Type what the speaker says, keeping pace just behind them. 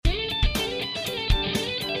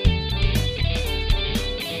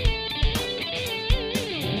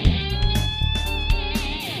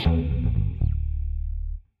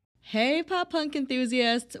Hey, pop punk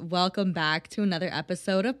enthusiasts! Welcome back to another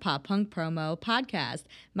episode of Pop Punk Promo Podcast.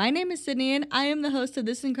 My name is Sydney, and I am the host of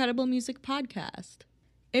this incredible music podcast.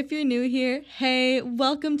 If you're new here, hey,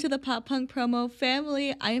 welcome to the Pop Punk Promo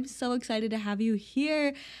family. I am so excited to have you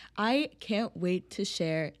here. I can't wait to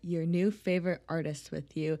share your new favorite artists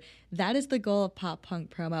with you. That is the goal of Pop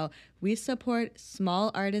Punk Promo. We support small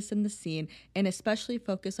artists in the scene and especially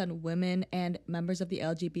focus on women and members of the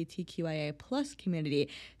LGBTQIA plus community.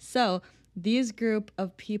 So these group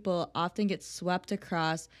of people often get swept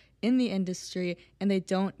across in the industry and they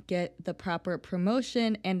don't get the proper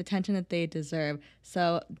promotion and attention that they deserve.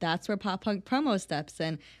 So that's where Pop Punk Promo steps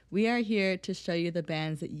in. We are here to show you the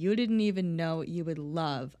bands that you didn't even know you would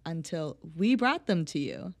love until we brought them to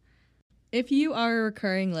you. If you are a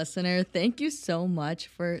recurring listener, thank you so much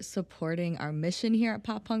for supporting our mission here at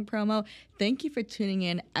Pop Punk Promo. Thank you for tuning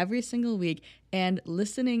in every single week and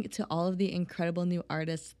listening to all of the incredible new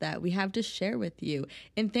artists that we have to share with you.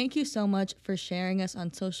 And thank you so much for sharing us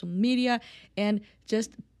on social media and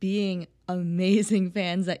just being amazing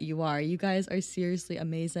fans that you are. You guys are seriously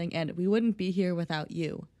amazing, and we wouldn't be here without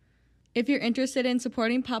you. If you're interested in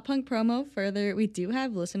supporting Pop Punk Promo further, we do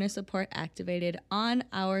have listener support activated on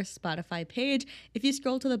our Spotify page. If you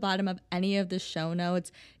scroll to the bottom of any of the show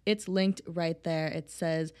notes, it's linked right there. It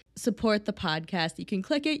says support the podcast. You can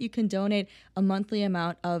click it. You can donate a monthly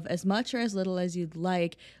amount of as much or as little as you'd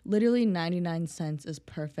like. Literally 99 cents is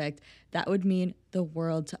perfect. That would mean the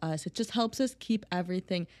world to us. It just helps us keep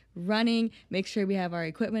everything running, make sure we have our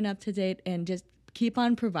equipment up to date, and just keep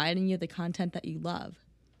on providing you the content that you love.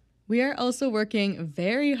 We are also working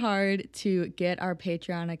very hard to get our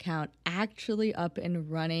Patreon account actually up and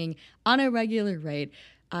running on a regular rate.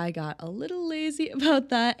 I got a little lazy about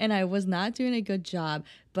that and I was not doing a good job,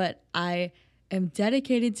 but I am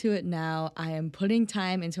dedicated to it now. I am putting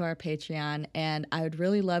time into our Patreon and I would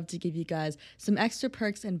really love to give you guys some extra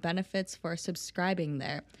perks and benefits for subscribing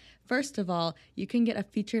there. First of all, you can get a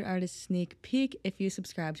featured artist sneak peek if you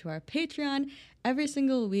subscribe to our Patreon every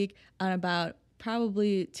single week on about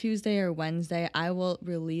probably Tuesday or Wednesday. I will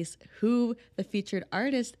release who the featured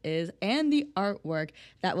artist is and the artwork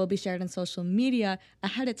that will be shared on social media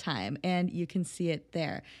ahead of time, and you can see it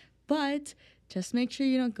there. But just make sure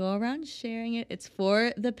you don't go around sharing it. It's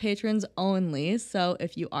for the patrons only, so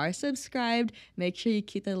if you are subscribed, make sure you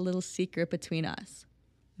keep that a little secret between us.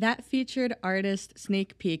 That featured artist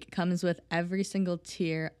sneak peek comes with every single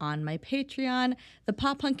tier on my Patreon. The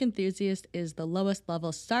Pop Punk Enthusiast is the lowest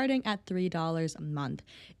level, starting at $3 a month.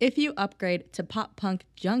 If you upgrade to Pop Punk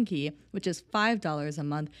Junkie, which is $5 a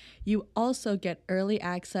month, you also get early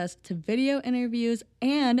access to video interviews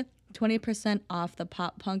and 20% off the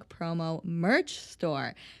Pop Punk Promo merch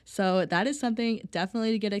store. So that is something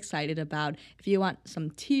definitely to get excited about. If you want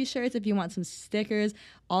some t-shirts, if you want some stickers,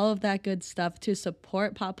 all of that good stuff to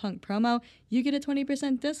support Pop Punk Promo, you get a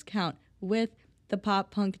 20% discount with the Pop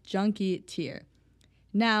Punk Junkie tier.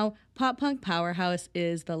 Now, Pop Punk Powerhouse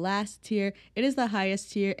is the last tier. It is the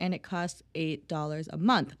highest tier and it costs $8 a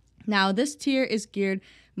month. Now, this tier is geared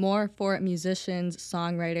more for musicians,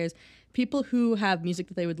 songwriters, people who have music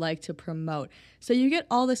that they would like to promote. So you get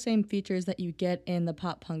all the same features that you get in the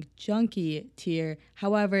Pop Punk Junkie tier.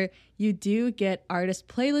 However, you do get artist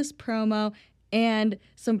playlist promo and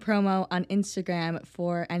some promo on Instagram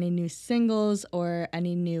for any new singles or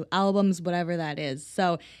any new albums, whatever that is.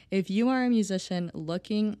 So if you are a musician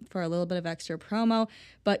looking for a little bit of extra promo,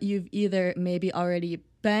 but you've either maybe already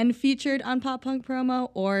been featured on Pop Punk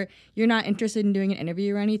Promo or you're not interested in doing an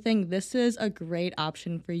interview or anything, this is a great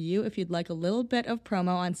option for you if you'd like a little bit of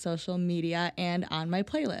promo on social media and on my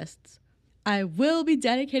playlists. I will be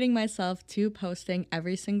dedicating myself to posting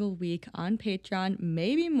every single week on Patreon,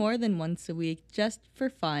 maybe more than once a week, just for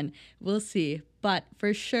fun. We'll see. But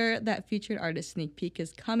for sure, that featured artist sneak peek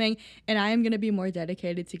is coming, and I am going to be more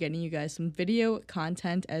dedicated to getting you guys some video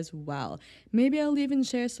content as well. Maybe I'll even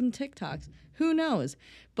share some TikToks. Who knows?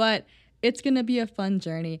 But it's going to be a fun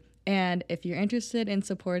journey. And if you're interested in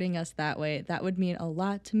supporting us that way, that would mean a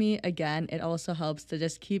lot to me. Again, it also helps to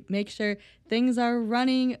just make sure things are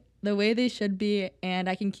running the way they should be, and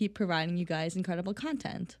I can keep providing you guys incredible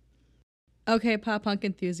content. Okay, Pop Punk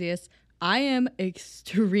enthusiasts, I am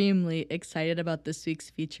extremely excited about this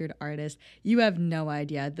week's featured artist. You have no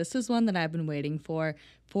idea. This is one that I've been waiting for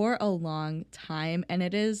a long time, and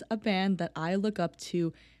it is a band that I look up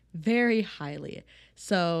to very highly.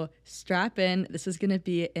 So strap in. This is going to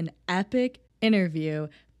be an epic interview.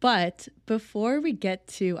 But before we get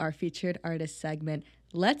to our featured artist segment,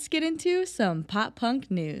 let's get into some pop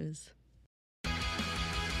punk news.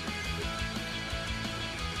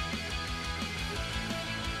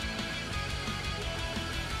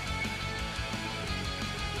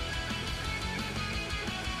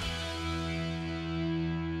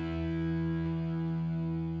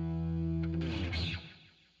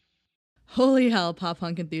 Holy hell, pop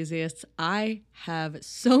punk enthusiasts. I have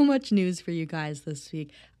so much news for you guys this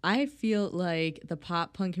week. I feel like the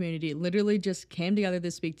pop punk community literally just came together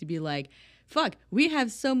this week to be like, fuck, we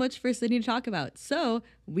have so much for Sydney to talk about. So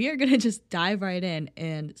we are going to just dive right in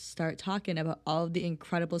and start talking about all of the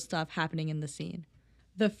incredible stuff happening in the scene.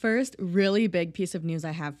 The first really big piece of news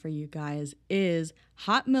I have for you guys is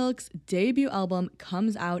Hot Milk's debut album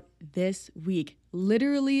comes out this week,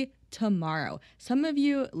 literally tomorrow. Some of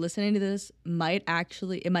you listening to this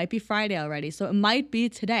it might be Friday already, so it might be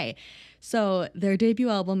today. So their debut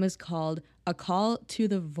album is called A Call to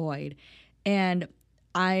the Void, and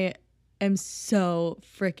I am so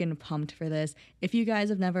freaking pumped for this. If you guys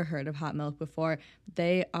have never heard of Hot Milk before,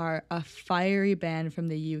 they are a fiery band from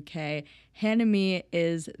the UK. Hannah Mee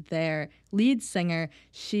is their lead singer.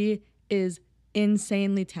 She is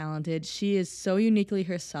insanely talented. She is so uniquely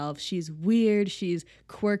herself. She's weird. She's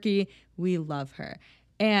quirky. We love her.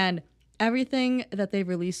 And everything that they've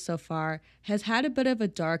released so far has had a bit of a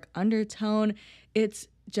dark undertone. It's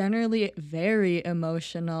generally very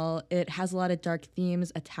emotional. It has a lot of dark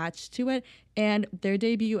themes attached to it, and their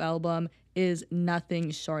debut album is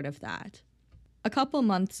nothing short of that. A couple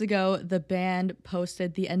months ago, the band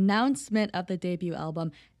posted the announcement of the debut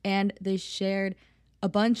album, and they shared a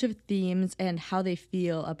bunch of themes and how they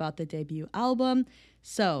feel about the debut album.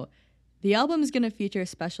 So, the album is going to feature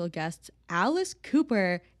special guests Alice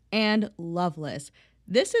Cooper and Loveless.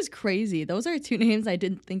 This is crazy. Those are two names I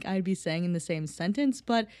didn't think I'd be saying in the same sentence,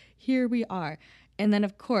 but here we are. And then,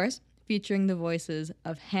 of course, featuring the voices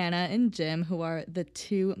of Hannah and Jim, who are the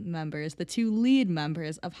two lead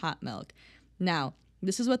members of Hot Milk. Now,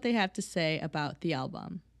 this is what they have to say about the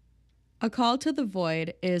album. A Call to the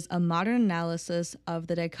Void is a modern analysis of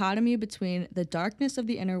the dichotomy between the darkness of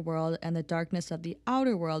the inner world and the darkness of the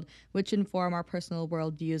outer world, which inform our personal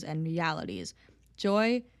worldviews and realities.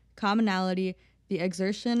 Joy, commonality, the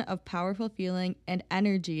exertion of powerful feeling, and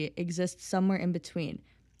energy exists somewhere in between.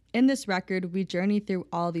 In this record, we journey through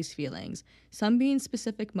all these feelings, some being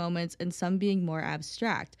specific moments and some being more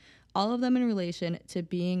abstract, all of them in relation to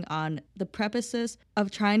being on the precipice of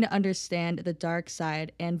trying to understand the dark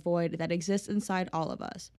side and void that exists inside all of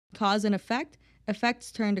us. Cause and effect,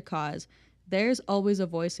 effects turn to cause. There's always a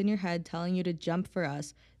voice in your head telling you to jump for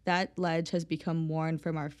us. That ledge has become worn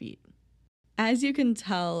from our feet. As you can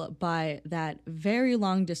tell by that very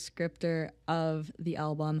long descriptor of the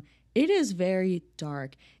album, it is very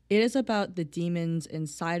dark. It is about the demons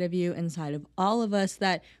inside of you, inside of all of us,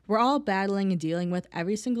 that we're all battling and dealing with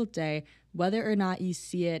every single day, whether or not you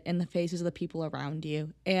see it in the faces of the people around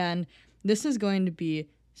you. And this is going to be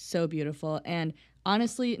so beautiful. And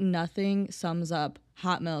honestly, nothing sums up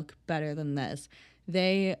Hot Milk better than this.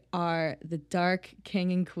 They are the dark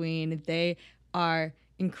king and queen. They are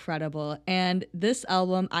incredible. And this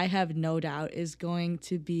album, I have no doubt, is going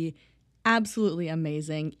to be absolutely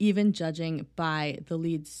amazing, even judging by the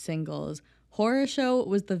lead singles. Horror Show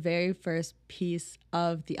was the very first piece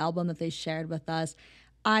of the album that they shared with us.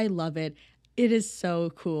 I love it. It is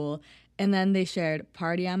so cool. And then they shared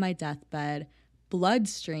Party on My Deathbed,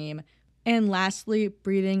 Bloodstream, and lastly,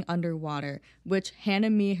 Breathing Underwater, which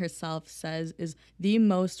Hannah Mee herself says is the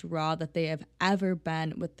most raw that they have ever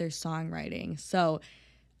been with their songwriting. So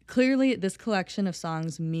clearly, this collection of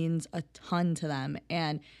songs means a ton to them.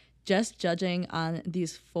 And just judging on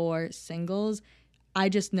these 4 singles, I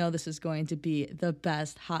just know this is going to be the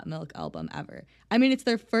best Hot Milk album ever. I mean, it's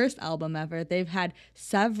their first album ever. They've had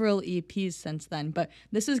several EPs since then, but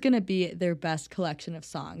this is going to be their best collection of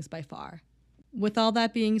songs by far. With all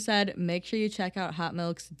that being said, make sure you check out Hot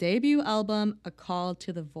Milk's debut album, A Call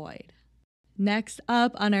to the Void. Next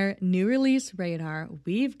up on our new release radar,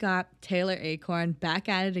 we've got Taylor Acorn back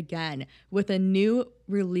at it again with a new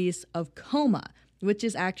release of Coma, which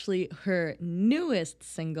is actually her newest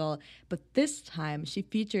single, but this time she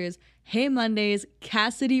features Hey Monday's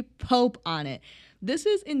Cassadee Pope on it. This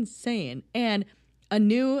is insane, and a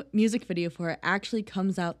new music video for it actually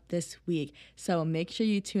comes out this week, so make sure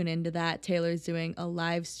you tune into that. Taylor's doing a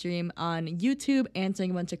live stream on YouTube,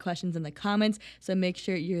 answering a bunch of questions in the comments, so make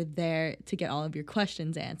sure you're there to get all of your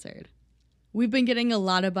questions answered. We've been getting a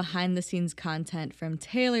lot of behind-the-scenes content from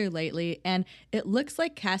Taylor lately, and it looks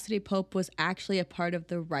like Cassadee Pope was actually a part of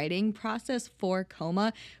the writing process for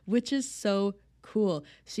Coma, which is so cool.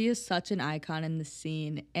 She is such an icon in the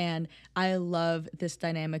scene, and I love this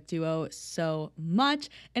dynamic duo so much,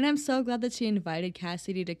 and I'm so glad that she invited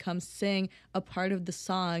Cassadee to come sing a part of the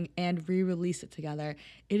song and re-release it together.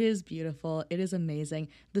 It is beautiful. It is amazing.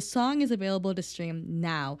 The song is available to stream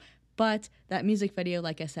now, but that music video,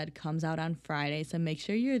 like I said, comes out on Friday, so make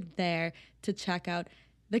sure you're there to check out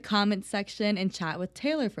the comment section and chat with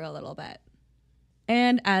Taylor for a little bit.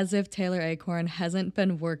 And as if Taylor Acorn hasn't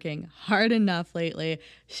been working hard enough lately,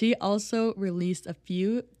 she also released a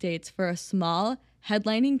few dates for a small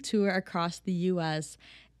headlining tour across the US.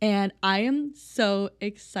 And I am so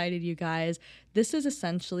excited, you guys. This is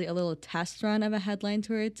essentially a little test run of a headline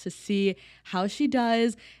tour to see how she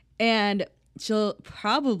does. And she'll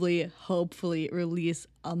probably, hopefully, release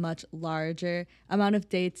a much larger amount of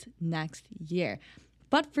dates next year.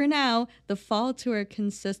 But for now, the fall tour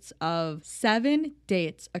consists of 7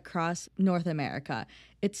 dates across North America.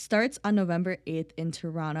 It starts on November 8th in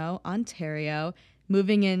Toronto, Ontario,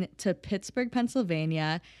 moving into Pittsburgh,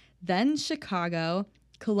 Pennsylvania, then Chicago,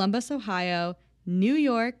 Columbus, Ohio, New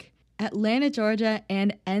York, Atlanta, Georgia,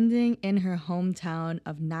 and ending in her hometown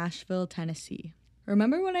of Nashville, Tennessee.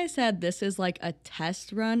 Remember when I said this is like a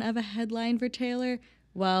test run of a headline for Taylor?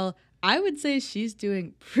 Well, I would say she's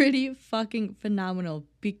doing pretty fucking phenomenal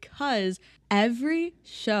because every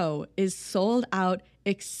show is sold out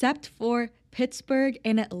except for Pittsburgh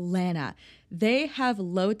and Atlanta. They have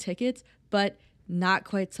low tickets, but not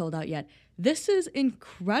quite sold out yet. This is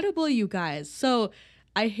incredible, you guys. So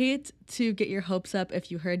I hate to get your hopes up if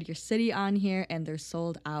you heard your city on here and they're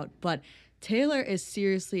sold out, but Taylor is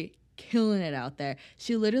seriously killing it out there.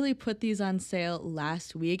 She literally put these on sale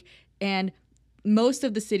last week, and most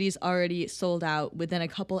of the cities already sold out within a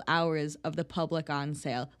couple hours of the public on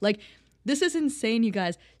sale. Like, this is insane, you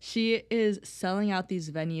guys. She is selling out these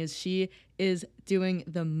venues. She is doing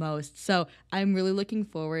the most. So I'm really looking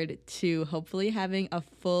forward to hopefully having a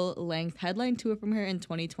full-length headline tour from her in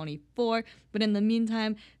 2024. But in the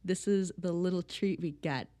meantime, this is the little treat we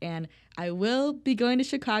get. And I will be going to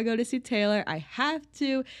Chicago to see Taylor. I have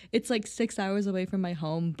to. It's like 6 hours away from my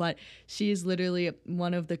home, but she's literally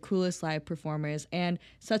one of the coolest live performers and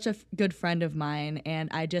such a good friend of mine. And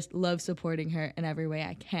I just love supporting her in every way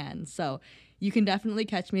I can. So you can definitely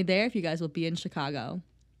catch me there if you guys will be in Chicago.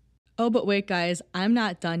 Oh, but wait, guys, I'm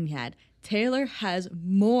not done yet. Taylor has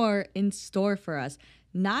more in store for us.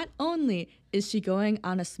 Not only is she going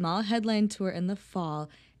on a small headline tour in the fall,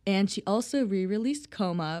 and she also re-released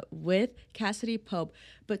Coma with Cassidy Pope,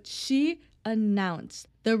 but she announced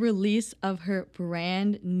the release of her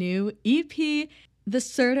brand new EP, the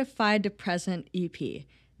Certified Depressant EP.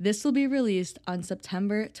 This will be released on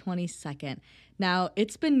September 22nd. Now,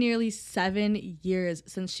 it's been nearly 7 years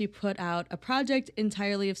since she put out a project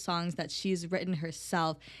entirely of songs that she's written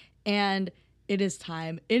herself, and it is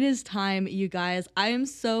time. It is time, you guys. I am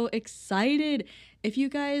so excited. If you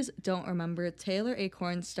guys don't remember, Taylor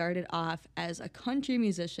Acorn started off as a country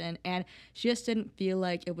musician, and she just didn't feel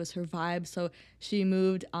like it was her vibe, so she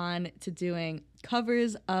moved on to doing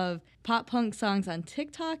covers of pop punk songs on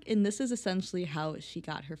TikTok, and this is essentially how she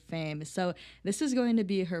got her fame. So this is going to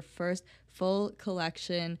be her first full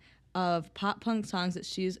collection of pop punk songs that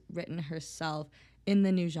she's written herself in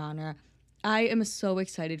the new genre. I am so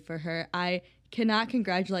excited for her. I cannot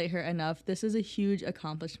congratulate her enough. This is a huge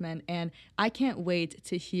accomplishment, and I can't wait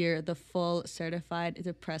to hear the full Certified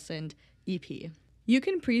Depressant EP. You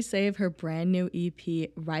can pre-save her brand new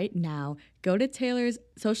EP right now. Go to Taylor's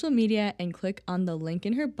social media and click on the link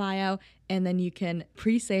in her bio, and then you can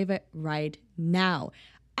pre-save it right now.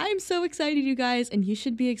 I'm so excited, you guys, and you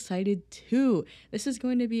should be excited too. This is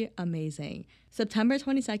going to be amazing. September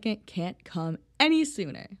 22nd can't come any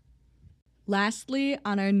sooner. Lastly,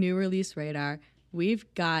 on our new release radar,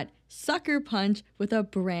 we've got Sucker Punch with a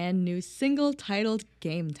brand new single titled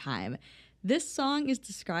Game Time. This song is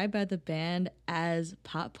described by the band as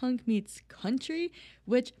pop punk meets country,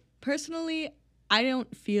 which personally, I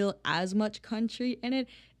don't feel as much country in it.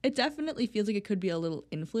 It definitely feels like it could be a little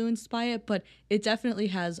influenced by it, but it definitely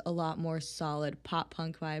has a lot more solid pop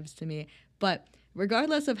punk vibes to me. But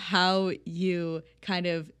regardless of how you kind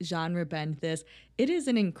of genre bend this, it is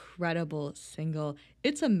an incredible single.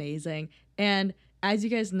 It's amazing. And as you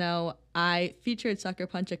guys know, I featured Sucker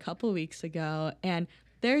Punch a couple weeks ago, and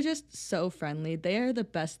they're just so friendly. They are the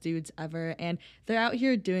best dudes ever, and they're out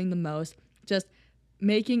here doing the most, just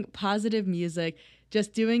making positive music,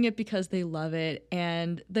 just doing it because they love it,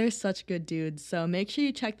 and they're such good dudes. So make sure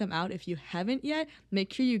you check them out if you haven't yet.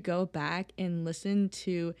 Make sure you go back and listen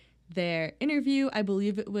to their interview. I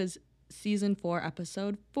believe it was season 4,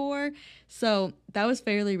 episode 4. So that was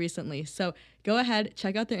fairly recently. So go ahead,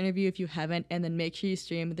 check out their interview if you haven't, and then make sure you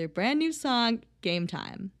stream their brand new song, Game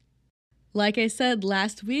Time. Like I said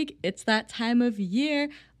last week, it's that time of year.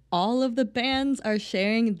 All of the bands are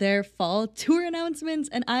sharing their fall tour announcements,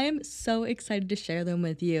 and I am so excited to share them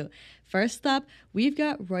with you. First up, we've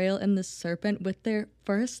got Royal and the Serpent with their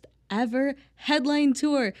first ever headline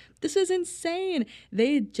tour. This is insane.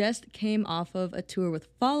 They just came off of a tour with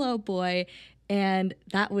Fall Out Boy, and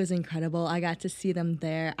that was incredible. I got to see them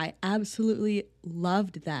there. I absolutely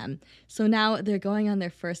loved them. So now they're going on their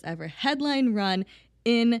first ever headline run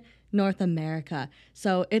in North America.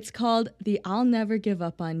 So it's called the I'll Never Give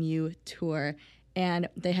Up on You tour. And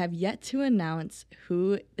they have yet to announce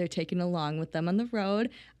who they're taking along with them on the road.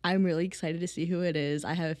 I'm really excited to see who it is.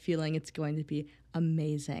 I have a feeling it's going to be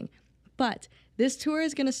amazing. But this tour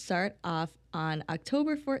is going to start off on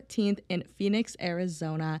October 14th in Phoenix,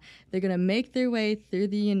 Arizona. They're going to make their way through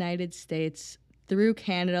the United States, through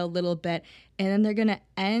Canada a little bit, and then they're going to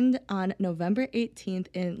end on November 18th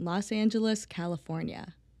in Los Angeles,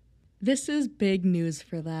 California. This is big news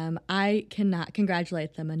for them. I cannot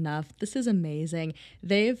congratulate them enough. This is amazing.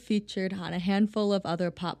 They have featured on a handful of other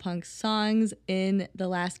pop punk songs in the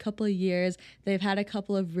last couple of years. They've had a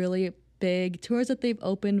couple of really big tours that they've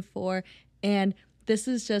opened for, and this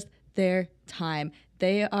is just their time.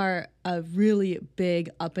 They are a really big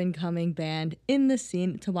up-and-coming band in the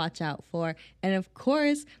scene to watch out for. And of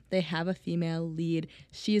course, they have a female lead.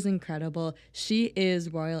 She's incredible. She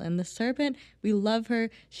is Royal and the Serpent. We love her.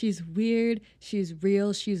 She's weird, she's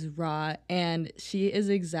real, she's raw, and she is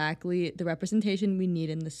exactly the representation we need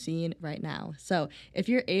in the scene right now. So if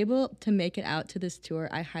you're able to make it out to this tour,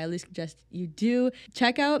 I highly suggest you do.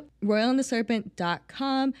 Check out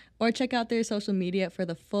royalandtheserpent.com or check out their social media for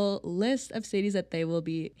the full list of cities that they will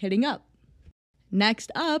be hitting up.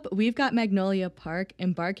 Next up, we've got Magnolia Park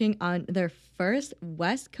embarking on their first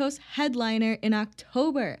West Coast headliner in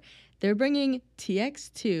October. They're bringing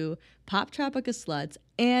TX2, Pop Tropica Sluts,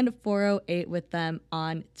 and 408 with them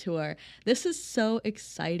on tour. This is so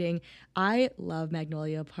exciting. I love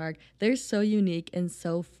Magnolia Park. They're so unique and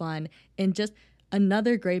so fun, and just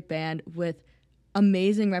another great band with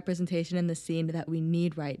amazing representation in the scene that we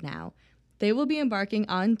need right now. They will be embarking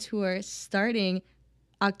on tour starting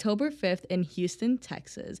October 5th in Houston,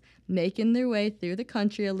 Texas, making their way through the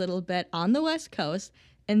country a little bit on the West Coast,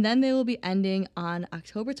 and then they will be ending on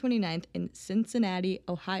October 29th in Cincinnati,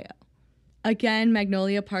 Ohio. Again,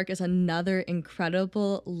 Magnolia Park is another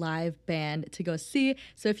incredible live band to go see,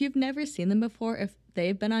 so if you've never seen them before, if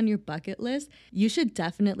they've been on your bucket list, you should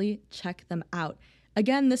definitely check them out.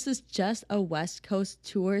 Again, this is just a West Coast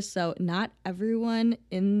tour, so not everyone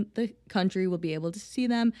in the country will be able to see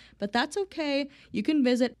them, but that's okay. You can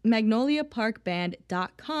visit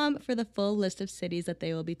magnoliaparkband.com for the full list of cities that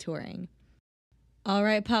they will be touring. All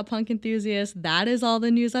right, pop punk enthusiasts, that is all the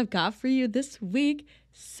news I've got for you this week.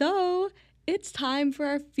 So it's time for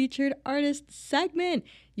our featured artist segment.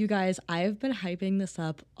 You guys, I have been hyping this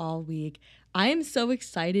up all week. I am so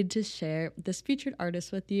excited to share this featured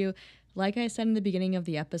artist with you. Like I said in the beginning of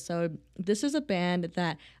the episode, this is a band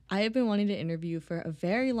that I have been wanting to interview for a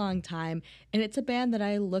very long time, and it's a band that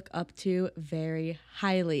I look up to very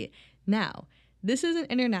highly. Now, this is an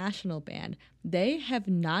international band. They have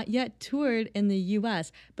not yet toured in the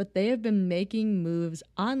US, but they have been making moves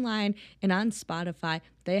online and on Spotify.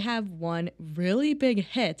 They have one really big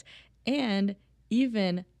hit and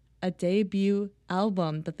even a debut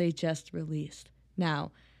album that they just released.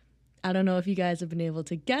 Now, I don't know if you guys have been able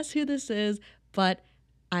to guess who this is, but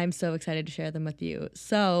I'm so excited to share them with you.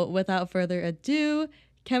 So without further ado,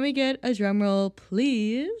 can we get a drum roll,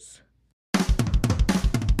 please?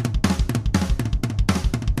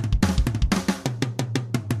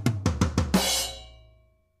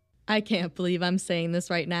 I can't believe I'm saying this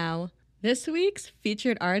right now. This week's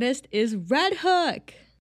featured artist is Redhook.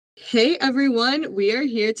 Hey everyone, we are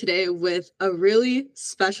here today with a really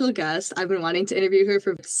special guest. I've been wanting to interview her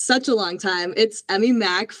for such a long time. It's Emmy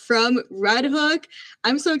Mack from Redhook.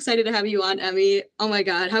 I'm so excited to have you on, Emmy. Oh my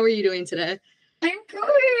God, how are you doing today? I'm good.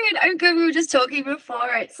 I'm good. We were just talking before.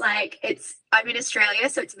 I'm in Australia,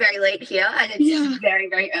 so it's very late here, and it's very,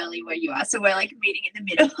 very early where you are. So we're like meeting in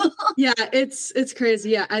the middle. Yeah, it's crazy.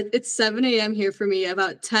 Yeah, it's 7 a.m. here for me,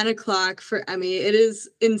 about 10 o'clock for Emmy. It is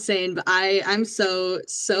insane, but I'm so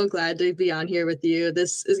glad to be on here with you.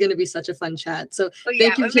 This is going to be such a fun chat. So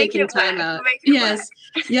thank you for taking time out. Yes.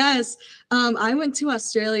 I went to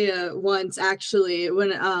Australia once actually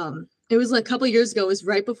when it was like a couple years ago. It was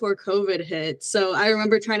right before COVID hit. So I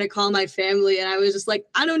remember trying to call my family and I was just like,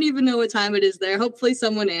 I don't even know what time it is there. Hopefully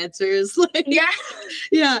someone answers.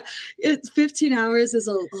 Yeah. It's 15 hours is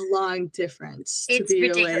a long difference. It's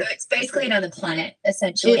ridiculous. Away. It's basically another planet,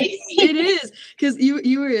 essentially. It is. Because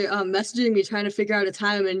you were messaging me trying to figure out a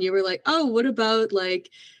time and you were like, oh, what about like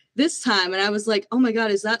this time? And I was like, oh my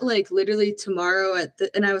God, is that like literally tomorrow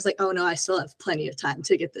and I was like, oh no, I still have plenty of time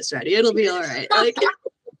to get this ready. It'll be all right.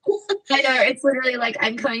 I know, it's literally like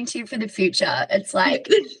I'm coming to you for the future. It's like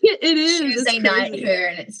it is Tuesday night here,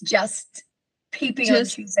 and it's just peeping on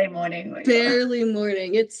Tuesday morning. Like, barely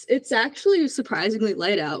morning. It's actually surprisingly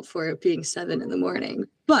light out for it being 7 a.m,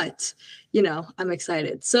 but I'm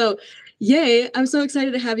excited. So yay, I'm so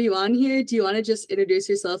excited to have you on here. Do you want to just introduce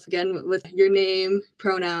yourself again with your name,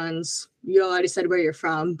 pronouns? You already said where you're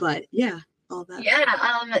from, but yeah, all that.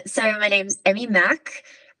 Yeah, so my name's Emmy Mack,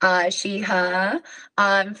 she, her.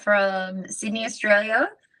 I'm from Sydney, Australia,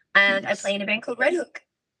 and I play in a band called Red Hook.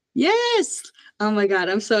 Yes. Oh my God.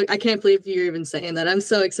 I can't believe you're even saying that. I'm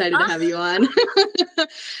so excited to have you on.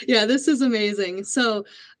 Yeah, this is amazing. So,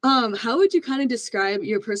 how would you kind of describe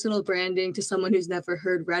your personal branding to someone who's never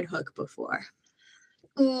heard Red Hook before?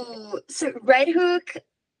 Ooh, so Red Hook,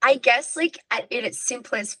 I guess, like in its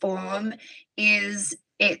simplest form, it's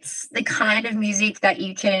the kind of music that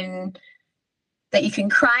you can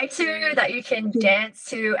cry to, that you can dance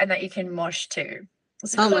to, and that you can mosh to.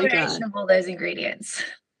 It's a combination of all those ingredients.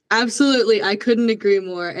 Absolutely. I couldn't agree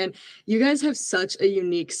more. And you guys have such a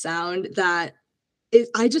unique sound that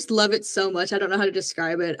I just love it so much. I don't know how to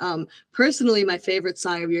describe it. Personally, my favorite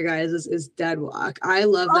song of your guys is Dead Walk. I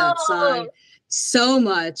love that song so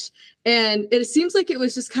much. And it seems like it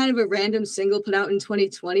was just kind of a random single put out in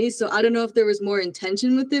 2020. So I don't know if there was more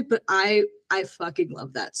intention with it, but I fucking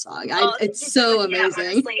love that song. It's so amazing.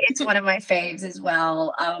 Honestly, it's one of my faves as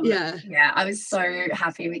well. Yeah, I was so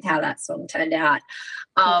happy with how that song turned out.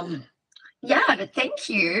 Yeah, but thank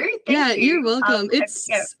you. Thank you. You're welcome. It's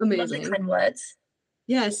amazing. Lovely kind words.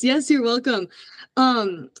 Yes, you're welcome.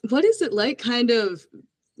 What is it like kind of,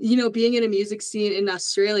 being in a music scene in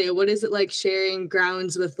Australia? What is it like sharing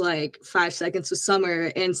grounds with like 5 Seconds of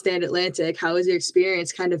Summer and Stand Atlantic? How has your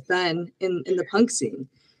experience kind of been in the punk scene?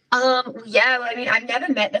 Yeah, well, I mean, I've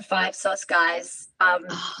never met the Five Sauce guys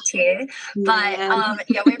here, but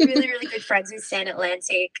yeah, we're really, really good friends with Stand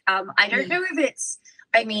Atlantic. I don't know if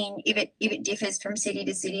it differs from city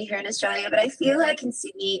to city here in Australia, but I feel like in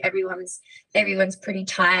Sydney, everyone's pretty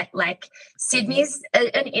tight. Like Sydney's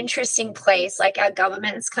an interesting place. Like our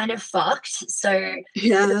government's kind of fucked. So for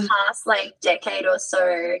the past like decade or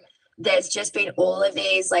so, there's just been all of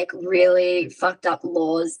these like really fucked up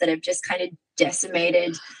laws that have just kind of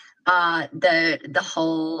decimated the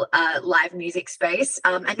whole live music space.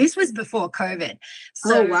 And this was before COVID.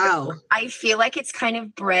 So I feel like it's kind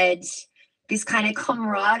of bred this kind of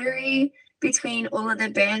camaraderie between all of the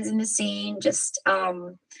bands in the scene, just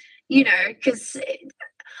because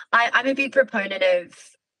I'm a big proponent of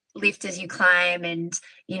lift as you climb and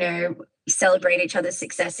celebrate each other's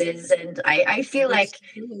successes, and I feel like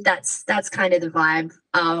that's kind of the vibe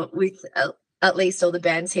with at least all the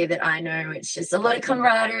bands here that I know. It's just a lot of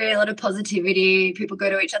camaraderie, a lot of positivity. People go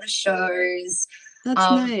to each other's shows. That's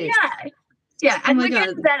nice. Yeah, and we're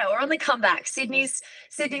getting better. We're on the comeback. Sydney's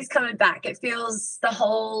coming back. It feels the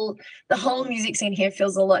whole music scene here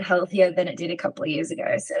feels a lot healthier than it did a couple of years ago.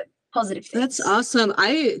 So positive things. That's awesome.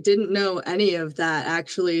 I didn't know any of that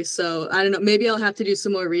actually. So I don't know. Maybe I'll have to do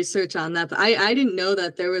some more research on that. But I didn't know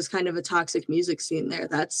that there was kind of a toxic music scene there.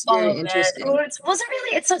 That's very interesting. Well, it wasn't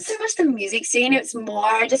really. It's not so much the music scene. It's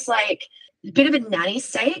more just like a bit of a nanny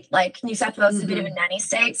state. Like New South Wales is a bit of a nanny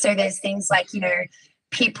state. So there's things like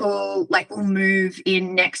people like will move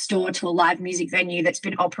in next door to a live music venue that's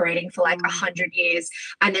been operating for like 100 years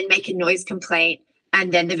and then make a noise complaint,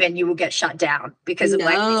 and then the venue will get shut down because of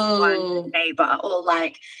like this one neighbor, or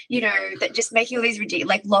like that just making all these ridiculous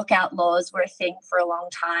like lockout laws were a thing for a long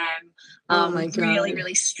time. Really,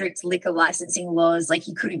 really strict liquor licensing laws, like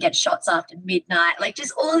you couldn't get shots after midnight, like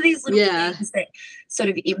just all of these little things that sort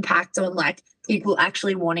of impact on like people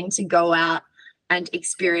actually wanting to go out and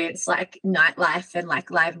experience like nightlife and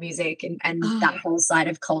like live music and that whole side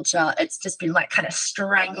of culture. It's just been like kind of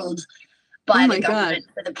strangled by the government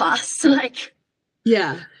for the past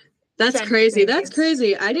that's crazy. That's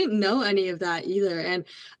crazy. I didn't know any of that either. And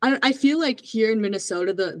I feel like here in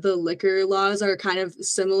Minnesota, the liquor laws are kind of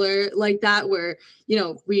similar like that, where,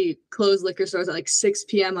 we close liquor stores at like 6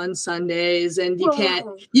 p.m. on Sundays, and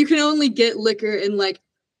you can only get liquor in like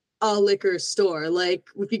a liquor store. Like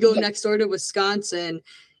if you go next door to Wisconsin,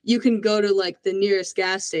 you can go to like the nearest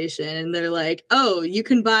gas station and they're like, oh, you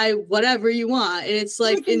can buy whatever you want. And it's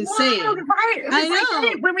like insane. Right. I know.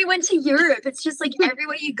 Like when we went to Europe, it's just like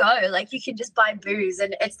everywhere you go, like you can just buy booze,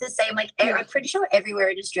 and it's the same. Like I'm pretty sure everywhere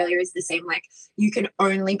in Australia is the same. Like you can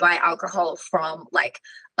only buy alcohol from like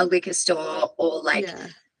a liquor store or like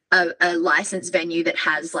a licensed venue that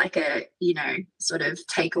has like a, sort of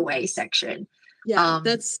takeaway section. Yeah,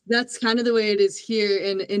 that's kind of the way it is here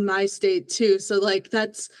in my state too. So like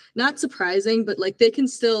that's not surprising, but like they can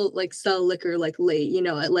still like sell liquor like late, you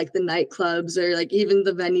know, at like the nightclubs or like even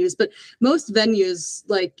the venues. But most venues,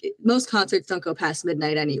 like most concerts don't go past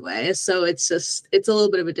midnight anyway. So it's a little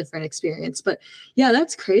bit of a different experience. But yeah,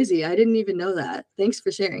 that's crazy. I didn't even know that. Thanks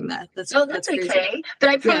for sharing that. That's okay. Crazy. But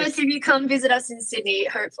I promise if you come visit us in Sydney,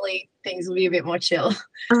 hopefully things will be a bit more chill.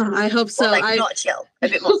 I hope so. Or like not chill, a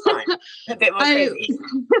bit more fun, a bit more crazy.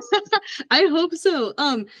 I hope so.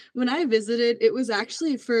 When I visited, it was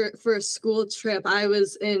actually for a school trip. I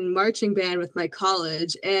was in marching band with my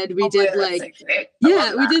college, and we did like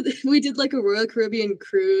we did like a Royal Caribbean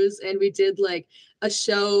cruise, and we did like a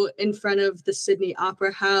show in front of the Sydney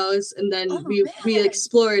Opera House, and then we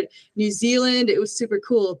explored New Zealand. It was super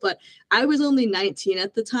cool, but I was only 19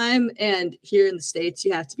 at the time, and here in the States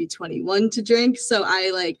you have to be 21 to drink, so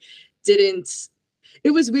I like didn't.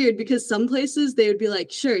 It was weird because some places they would be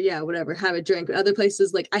like, sure, yeah, whatever, have a drink. But other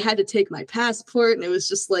places, like I had to take my passport, and it was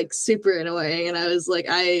just like super annoying. And I was like,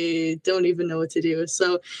 I don't even know what to do.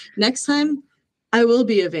 So next time I will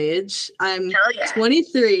be of age. I'm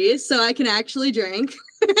 23, so I can actually drink.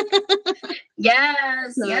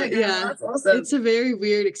 Yes. So, yeah, that's awesome. It's a very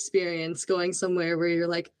weird experience going somewhere where you're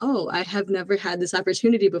like, oh, I have never had this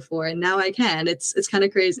opportunity before, and now I can. It's kind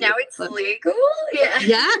of crazy. Now it's legal. Yeah.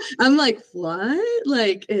 Yeah. I'm like, what?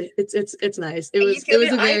 Like it's nice. It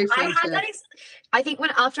was a very fun trip. I think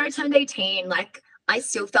after I turned 18, like I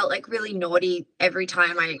still felt like really naughty every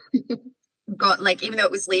time I got like, even though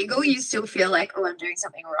it was legal, you still feel like, oh, I'm doing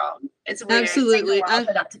something wrong. It's weird. Absolutely.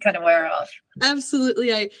 For that to kind of wear off.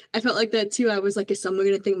 Absolutely. I felt like that too. I was like, is someone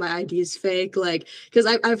gonna think my ID is fake? Like, because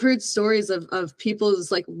I've heard stories of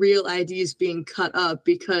people's like real IDs being cut up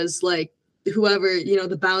because like whoever, you know,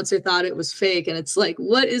 the bouncer thought it was fake, and it's like,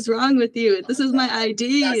 what is wrong with you? This is my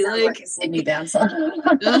ID. That sounds like a Sydney bouncer.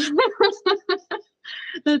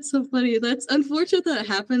 That's so funny. That's unfortunate that it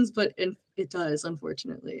happens, but it does,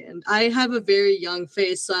 unfortunately. And I have a very young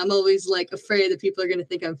face, so I'm always like afraid that people are going to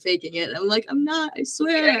think I'm faking it. I'm like, I'm not. I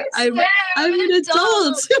swear, I'm an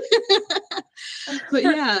adult. But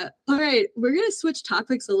yeah, all right, we're going to switch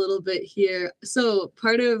topics a little bit here. So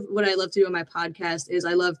part of what I love to do on my podcast is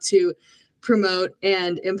I love to promote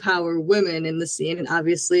and empower women in the scene, and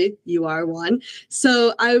obviously you are one.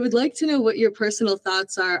 So I would like to know what your personal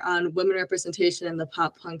thoughts are on women representation in the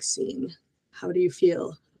pop punk scene. How do you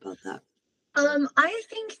feel about that? I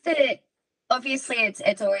think that obviously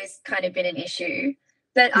it's always kind of been an issue,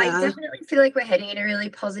 but I definitely feel like we're heading in a really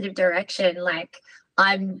positive direction. Like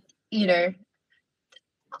I'm, you know,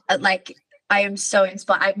 like I am so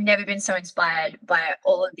inspired. I've never been so inspired by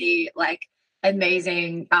all of the like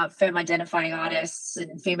amazing femme identifying artists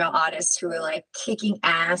and female artists who are like kicking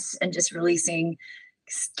ass and just releasing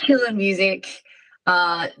killer music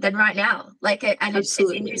than right now. Like, and it's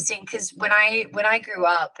interesting because when I grew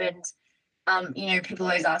up, and you know, people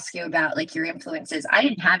always ask you about like your influences. I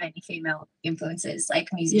didn't have any female influences like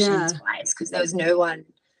musicians wise, because there was no one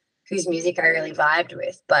whose music I really vibed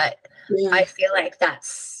with. But I feel like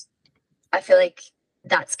that's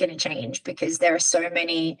going to change, because there are so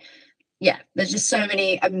many. Yeah, there's just so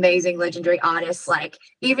many amazing, legendary artists. Like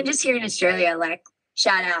even just here in Australia, like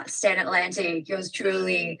shout out Stan Atlantic, yours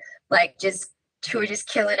truly, like just who are just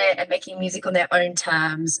killing it and making music on their own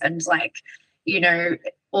terms, and like, you know,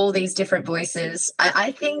 all these different voices.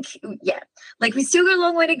 I think, like we still got a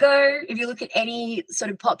long way to go. If you look at any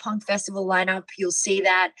sort of pop punk festival lineup, you'll see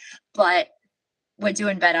that. But we're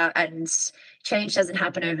doing better, and change doesn't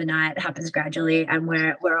happen overnight. It happens gradually, and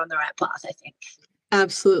we're on the right path, I think.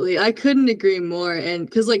 Absolutely. I couldn't agree more. And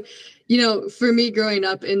because like, you know, for me growing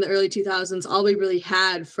up in the early 2000s, all we really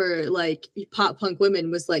had for like pop punk women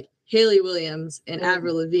was like Hayley Williams and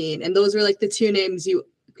Avril Lavigne. And those were like the two names you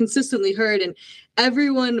consistently heard. And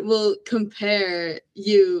everyone will compare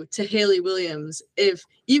you to Hayley Williams.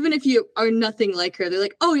 Even if you are nothing like her, they're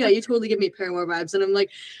like, oh yeah, you totally give me Paramore vibes. And I'm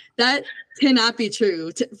like, that cannot be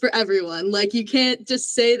true for everyone. Like you can't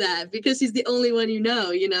just say that because he's the only one you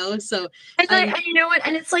know. So and you know what?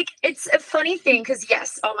 And it's like, it's a funny thing because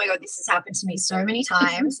yes, oh my God, this has happened to me so many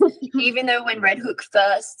times. Even though when Red Hook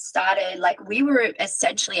first started, like we were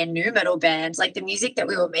essentially a nu metal band. Like the music that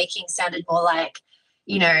we were making sounded more like,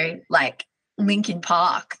 you know, like Linkin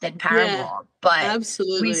Park than Paramore, but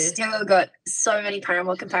absolutely we still got so many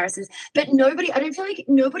Paramore comparisons. But I don't feel like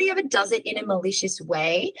nobody ever does it in a malicious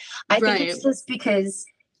way. I think it's just because,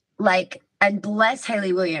 like, and bless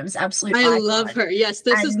Hayley Williams, absolutely. I love her. Yes,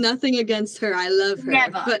 this is nothing against her. I love her.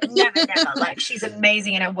 Never. Like she's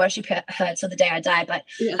amazing, and I worship her till the day I die. But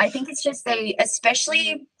I think it's just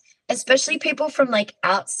especially people from like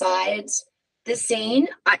outside the scene,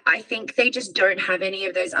 I think they just don't have any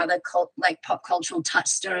of those other like pop cultural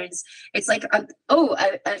touchstones. It's like a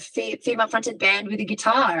female fronted band with a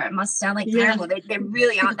guitar. It must sound like Yeah. Paramore. There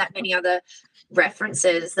really aren't that many other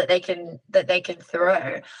references that they can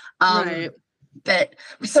throw. Right. But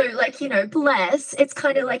so, like, you know, bless, it's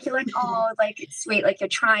kind of like you're like, oh, like it's sweet, like you're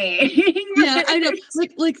trying. Yeah, I know.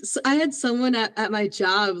 Like I had someone at my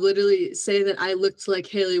job literally say that I looked like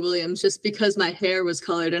Hayley Williams just because my hair was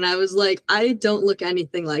colored, and I was like, I don't look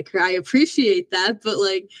anything like her. I appreciate that, but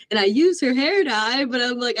like, and I use her hair dye, but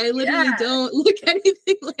I'm like, I literally don't look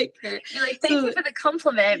anything like her. You're like, thank you for the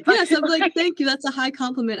compliment. But yes, I'm like, thank you. That's a high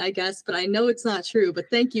compliment, I guess, but I know it's not true. But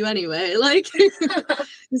thank you anyway. Like,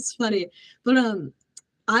 it's funny, but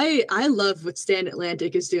I love what Stand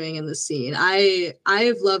Atlantic is doing in the scene. I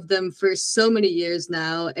have loved them for so many years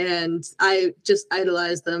now, and I just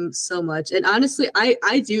idolize them so much. And honestly,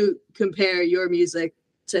 I do compare your music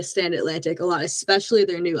to Stand Atlantic a lot, especially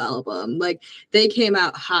their new album. Like, they came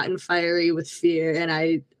out hot and fiery with Fear,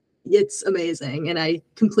 and it's amazing. And I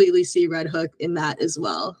completely see Red Hook in that as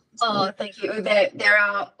well. So. Oh, thank you. There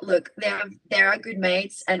are good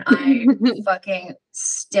mates, and I fucking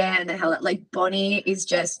stand the hell out. Like, Bonnie is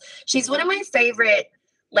just, she's one of my favorite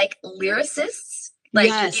like lyricists like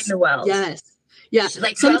in the world. Yes. Yeah.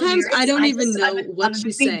 Like, sometimes I don't even know what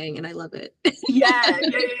she's saying, and I love it. yeah.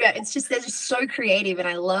 It's just, they're just so creative, and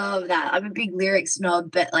I love that. I'm a big lyric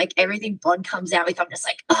snob, but like everything Bond comes out with, I'm just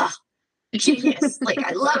like, oh, genius. Like,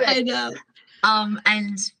 I love it. I know.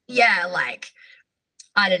 And yeah, like,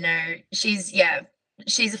 I don't know. She's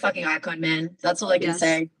a fucking icon, man. That's all I can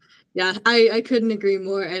say. Yeah, I couldn't agree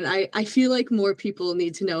more. And I feel like more people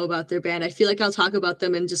need to know about their band. I feel like I'll talk about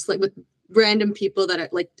them and just like with random people that are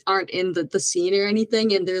like aren't in the scene or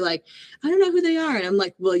anything, and they're like, I don't know who they are. And I'm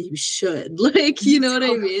like, well, you should. Like, you know what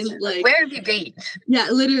I mean? Like, where have you been? Yeah,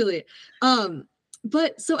 literally.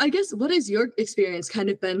 But so I guess, what has your experience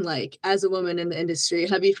kind of been like as a woman in the industry?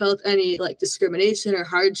 Have you felt any like discrimination or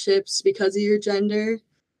hardships because of your gender?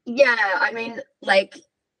 Yeah, I mean, like,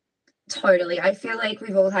 totally. I feel like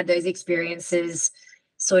we've all had those experiences,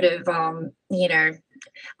 sort of, you know,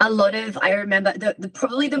 a lot of, I remember the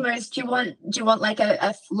probably the most, do you want like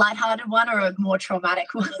a lighthearted one or a more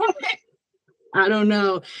traumatic one? I don't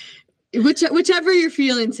know. Whichever you're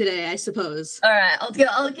feeling today, I suppose. All right,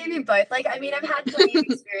 I'll give you both. Like, I mean, I've had plenty of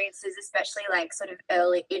experiences, especially like sort of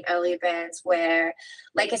early bands where,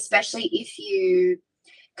 like, especially if you,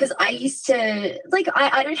 because I used to, like,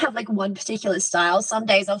 I don't have like one particular style. Some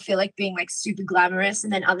days I'll feel like being like super glamorous,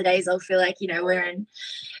 and then other days I'll feel like, you know, wearing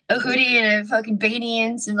a hoodie and a fucking beanie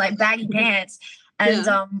and some like baggy pants. And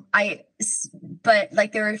but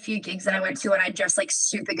like there were a few gigs that I went to and I dressed like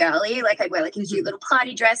super girly. Like, I'd wear like a cute little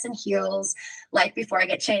party dress and heels, like before I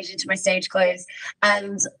get changed into my stage clothes.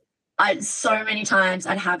 And so many times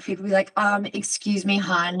I'd have people be like, excuse me,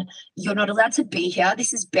 hon, you're not allowed to be here.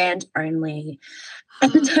 This is band only.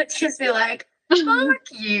 And I'd just be like, fuck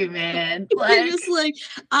you, man. Like, you're just like,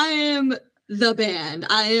 I am the band.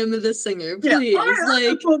 I am the singer. Please.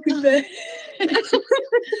 Like, fucking band.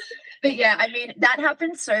 But yeah, I mean, that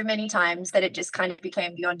happened so many times that it just kind of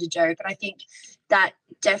became beyond a joke. And I think that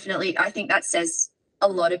that says a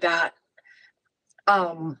lot about,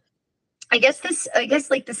 I guess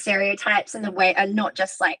like the stereotypes and the way, and not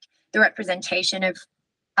just like the representation of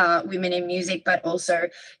women in music, but also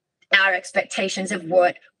our expectations of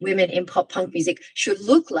what women in pop punk music should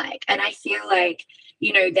look like. And I feel like,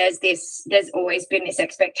 you know, there's always been this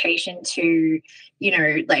expectation to, you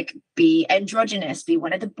know, like, be androgynous, be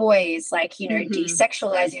one of the boys, like, you know,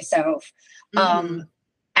 desexualize yourself. And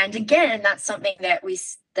again, that's something that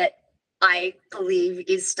I believe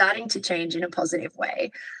is starting to change in a positive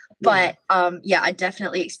way. But I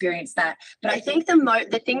definitely experienced that. But I think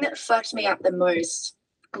the thing that fucked me up the most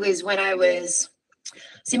was when I was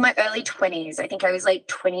in my early 20s. I think I was like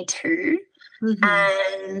 22.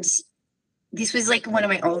 And this was like one of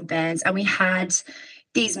my old bands, and we had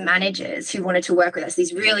these managers who wanted to work with us,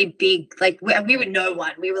 these really big, like, we were no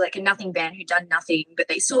one. We were like a nothing band who'd done nothing, but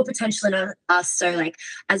they saw potential in us. So like,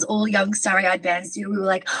 as all young starry-eyed bands do, we were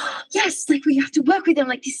like, oh, yes, like, we have to work with them.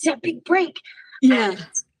 Like, this is our big break. Yeah. And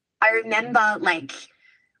I remember, like,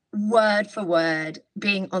 word for word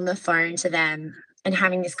being on the phone to them and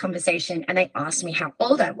having this conversation, and they asked me how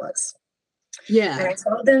old I was. Yeah. And I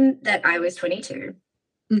told them that I was 22.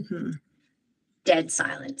 Dead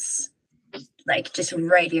silence, like, just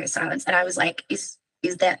radio silence. And I was like, is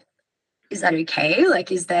that okay?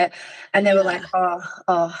 Like, is there? And they were like, oh,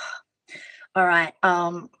 all right.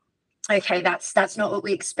 Okay, that's not what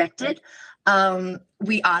we expected.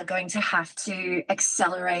 We are going to have to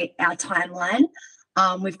accelerate our timeline.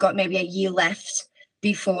 we've got maybe a year left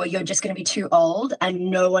before you're just going to be too old and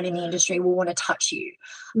no one in the industry will want to touch you.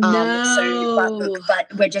 But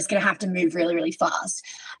we're just going to have to move really, really fast.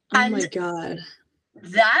 Oh my God.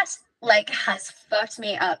 That like has fucked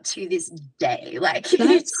me up to this day. Like that's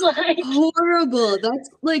it's like horrible. That's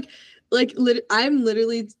I'm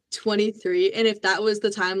literally 23, and if that was the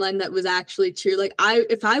timeline that was actually true, like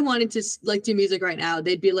if I wanted to like do music right now,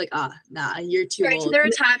 they'd be like, nah, you're too old. Straight to the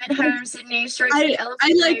retirement home, Sydney, straight to the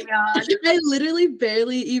elephant graveyard. I literally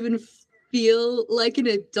barely even feel like an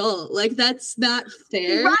adult. Like that's not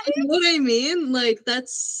fair. Right? You know what I mean? Like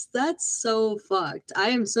that's so fucked. I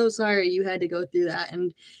am so sorry you had to go through that,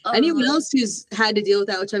 and anyone else who's had to deal with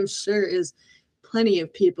that, which I'm sure is plenty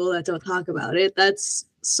of people that don't talk about it. That's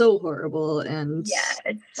so horrible. And yeah,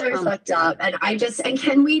 it's so fucked up. And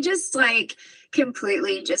can we just like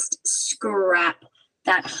completely just scrap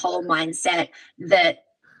that whole mindset that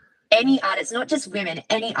any artist, not just women,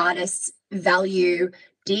 any artist's value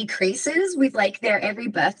decreases with like their every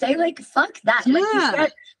birthday? Like fuck that. Yeah.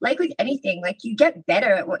 Like with anything, like you get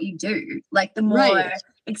better at what you do. Like the more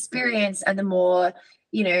experience and the more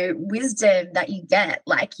wisdom that you get,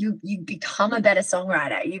 like you become a better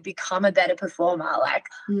songwriter, you become a better performer. Like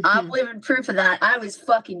I'm living proof of that. I was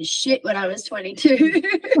fucking shit when I was 22.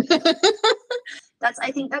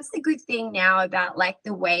 I think that's the good thing now about like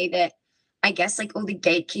the way that I guess like all the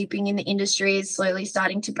gatekeeping in the industry is slowly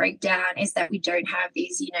starting to break down, is that we don't have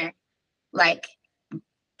these, like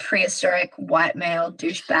prehistoric white male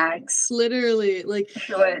douchebags. Literally, like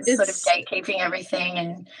who are sort of gatekeeping everything.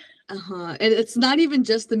 And and it's not even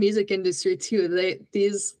just the music industry too.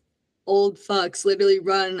 These old fucks literally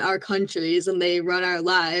run our countries and they run our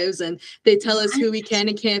lives, and they tell us who we can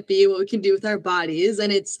and can't be, what we can do with our bodies,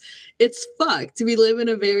 and it's fucked. We live in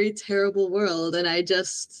a very terrible world, and I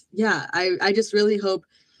just really hope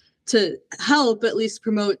to help at least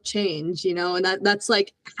promote change, and that's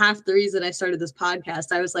like half the reason I started this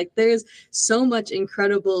podcast. I was like, there's so much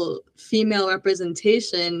incredible female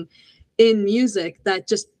representation in music that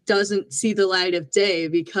just doesn't see the light of day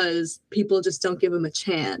because people just don't give them a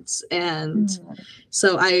chance. And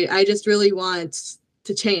so I just really want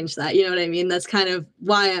to change that. You know what I mean? That's kind of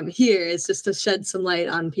why I'm here, is just to shed some light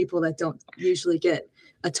on people that don't usually get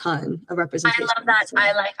a ton of representation. I love that. So.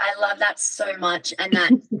 I love that so much. And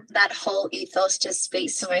that whole ethos just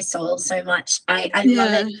speaks to my soul so much. I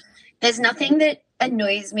love it. There's nothing that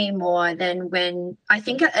annoys me more than when I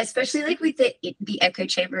think, especially like with the echo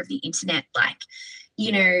chamber of the internet, like,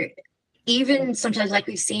 even sometimes like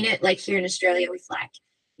we've seen it like here in Australia with like,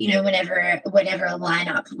 whenever a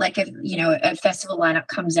lineup, like a festival lineup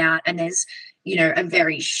comes out and there's, a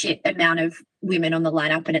very shit amount of women on the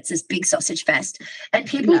lineup and it's this big sausage fest and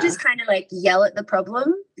people just kind of like yell at the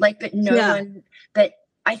problem, like, but no one, but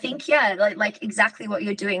I think, like exactly what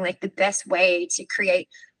you're doing, like the best way to create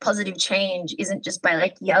positive change isn't just by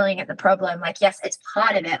like yelling at the problem. Like, yes, it's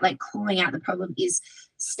part of it. Like calling out the problem is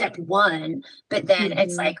step one, but then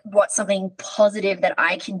it's like, what's something positive that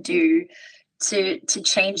I can do to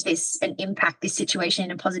change this and impact this situation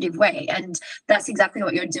in a positive way? And that's exactly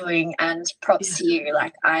what you're doing. And props to you.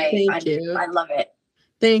 Like I love it.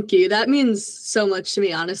 Thank you. That means so much to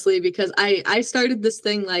me, honestly, because I started this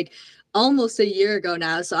thing like almost a year ago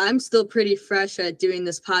now. So I'm still pretty fresh at doing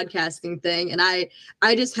this podcasting thing. And I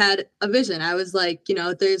just had a vision. I was like,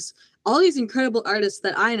 there's all these incredible artists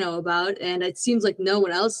that I know about, and it seems like no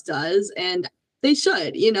one else does. And they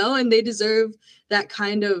should, and they deserve that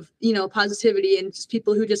kind of, positivity, and just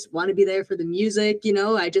people who just want to be there for the music.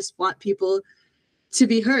 I just want people to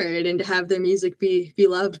be heard and to have their music be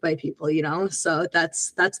loved by people, so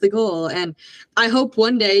that's the goal. And I hope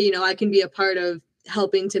one day, I can be a part of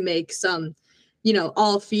helping to make some,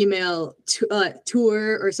 all female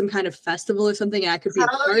tour or some kind of festival or something. I could be a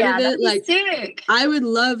part of it. Like, sick. I would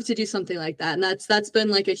love to do something like that. And that's been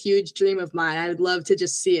like a huge dream of mine. I would love to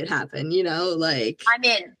just see it happen, like I'm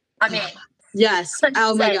in. Yes.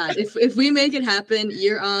 Oh my God. If we make it happen,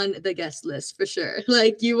 you're on the guest list for sure.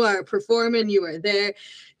 Like, you are performing, you are there,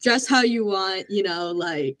 dress how you want,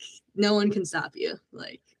 like no one can stop you.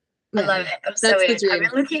 Like, I love it. I'm so in. I've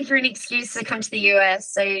been looking for an excuse to come to the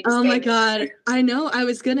US. So oh my God. I know. I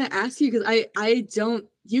was going to ask you because I don't,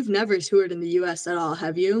 you've never toured in the US at all,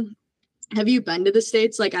 have you? Have you been to the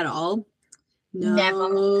States like at all? No,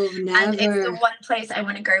 never. And it's the one place I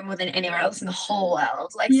want to go more than anywhere else in the whole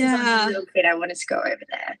world. Like, since I was a little kid, I wanted to go over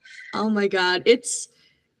there. Oh my God. It's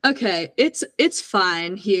okay. It's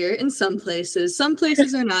fine here in some places. Some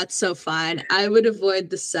places are not so fine. I would avoid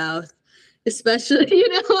the South. especially,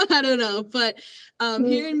 I don't know, but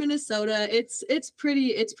here in Minnesota, it's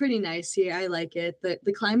pretty nice here. I like it.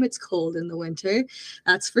 The climate's cold in the winter,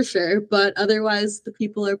 that's for sure, but otherwise the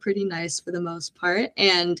people are pretty nice for the most part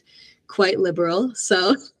and quite liberal,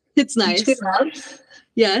 so it's nice.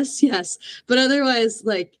 Yes, yes. But otherwise,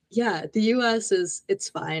 like, yeah, the US it's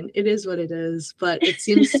fine. It is what it is. But it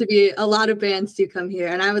seems to be a lot of bands do come here.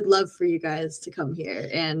 And I would love for you guys to come here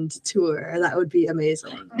and tour. That would be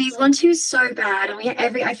amazing. We want to so bad. And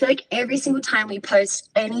I feel like every single time we post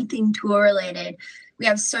anything tour related, we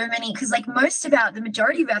have so many, because like the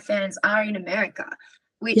majority of our fans are in America,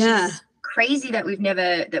 which is crazy that we've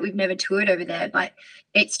never toured over there. But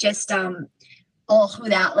it's just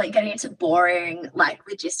without like getting into boring like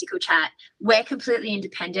logistical chat, we're completely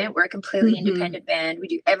independent. We're a completely independent band. We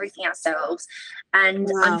do everything ourselves, and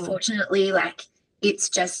unfortunately, like it's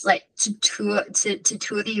just like to tour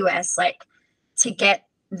the US, like to get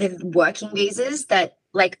the working visas that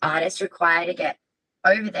like artists require to get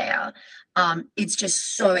over there. It's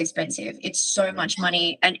just so expensive. It's so much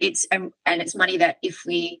money, and it's money that if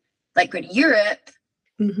we like go to Europe.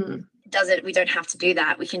 We don't have to do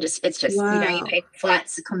that. We can just, you pay for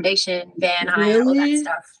flights, accommodation, van hire, all that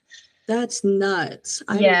stuff. That's nuts.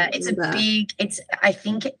 It's a big, I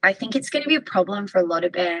think it's going to be a problem for a lot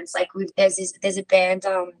of bands. Like there's a band,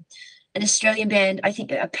 an Australian band, I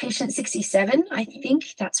think Patient 67, I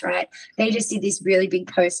think that's right. They just did this really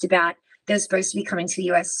big post about they're supposed to be coming to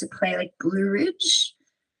the US to play like Blue Ridge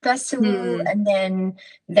Festival, and then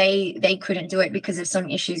they couldn't do it because of some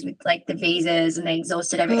issues with like the visas, and they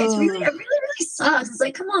exhausted everything. It really sucks. It's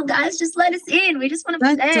like, come on guys, just let us in. We just want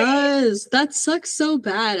to play. That sucks so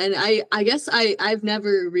bad. And I guess I've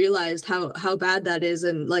never realized how bad that is,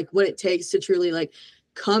 and like what it takes to truly like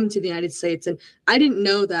come to the United States. And I didn't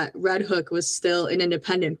know that Red Hook was still an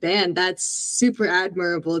independent band. That's super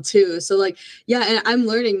admirable too. So like, yeah, and I'm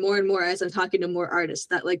learning more and more as I'm talking to more artists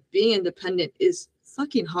that like being independent is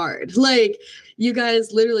fucking hard. Like you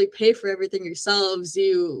guys literally pay for everything yourselves.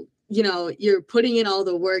 You're putting in all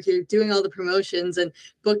the work, you're doing all the promotions and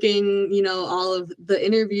booking, all of the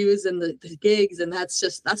interviews and the gigs, and that's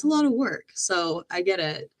a lot of work. So I get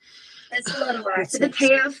it. It's a lot of work. The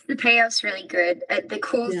payoff's really good. The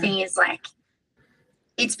cool thing is like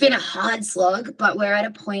it's been a hard slog, but we're at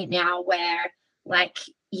a point now where like,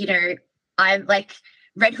 I'm like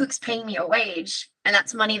Red Hook's paying me a wage, and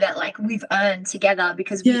that's money that like we've earned together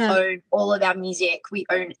because we own all of our music. We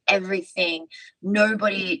own everything.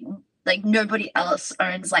 Nobody else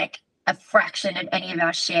owns like a fraction of any of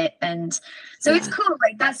our shit. And so it's cool.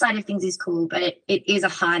 Like that side of things is cool, but it is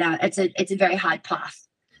it's a very hard path.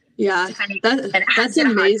 Yeah. That's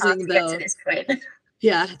amazing though.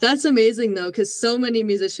 Yeah, that's amazing though, because so many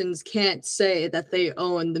musicians can't say that they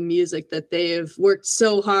own the music that they've worked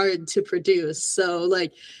so hard to produce. So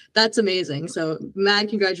like, that's amazing. So mad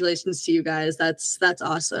congratulations to you guys. That's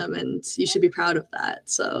awesome, and you should be proud of that.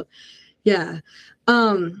 So yeah.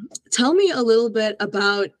 Tell me a little bit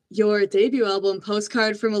about your debut album,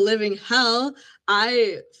 Postcard from a Living Hell.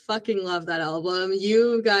 I fucking love that album.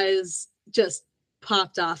 You guys just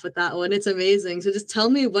popped off with that one. It's amazing. So just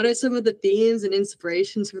tell me, what are some of the themes and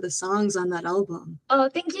inspirations for the songs on that album? Oh,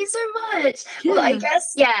 thank you so much. Well, I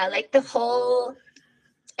guess like the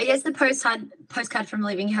postcard from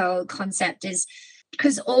Living Hell concept is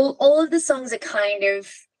because all of the songs are kind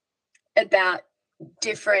of about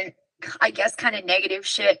different, I guess, kind of negative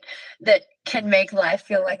shit that can make life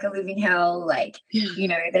feel like a living hell. Like,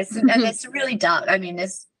 there's some really dark. I mean,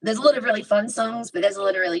 there's a lot of really fun songs, but there's a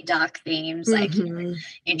lot of really dark themes, like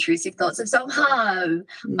intrusive thoughts of self-harm,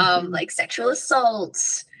 like sexual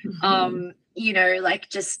assaults, like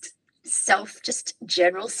just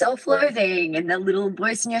general self-loathing, and the little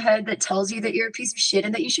voice in your head that tells you that you're a piece of shit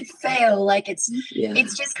and that you should fail. Like it's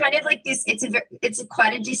just kind of like this. It's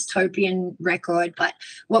quite a dystopian record, but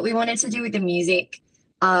what we wanted to do with the music,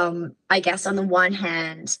 I guess on the one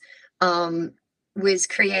hand, was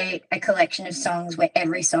create a collection of songs where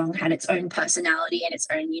every song had its own personality and its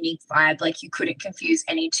own unique vibe. Like you couldn't confuse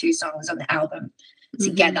any two songs on the album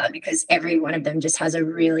together because every one of them just has a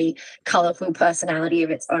really colorful personality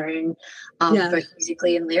of its own, both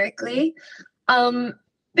musically and lyrically. But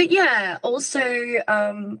yeah, also,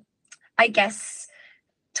 I guess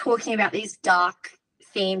talking about these dark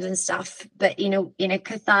themes and stuff, but in a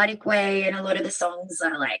cathartic way. And a lot of the songs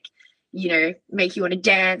are like, make you want to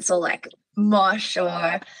dance or like mosh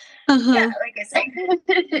or like I said.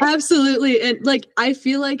 Absolutely. And like I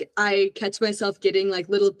feel like I catch myself getting like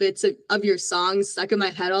little bits of your songs stuck in my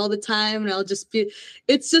head all the time, and I'll just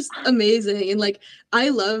it's just amazing. And like I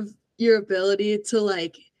love your ability to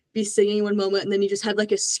like be singing one moment and then you just have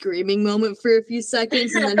like a screaming moment for a few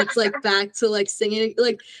seconds and then it's like back to like singing.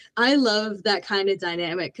 Like I love that kind of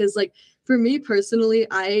dynamic because like for me personally,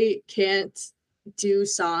 I can't do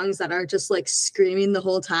songs that are just like screaming the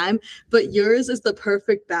whole time, but yours is the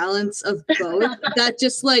perfect balance of both. That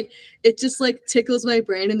just like it just like tickles my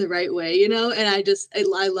brain in the right way, you know. And I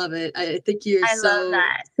love it. I think you're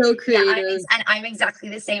so creative. Yeah, and I'm exactly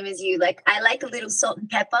the same as you. Like I like a little salt and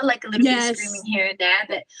pepper, like a little bit of screaming here and there,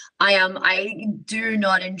 but I do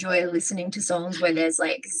not enjoy listening to songs where there's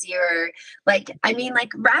like zero. Like I mean, like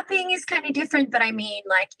rapping is kind of different, but I mean,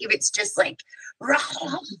 like if it's just like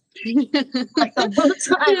like the whole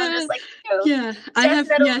time, I'm just like, death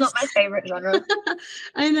metal is not my favorite genre.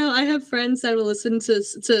 I know. I have friends that will listen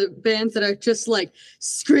to bands that are just like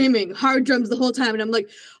screaming hard drums the whole time, and I'm like,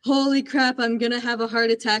 holy crap, I'm gonna have a heart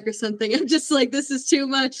attack or something. I'm just like, this is too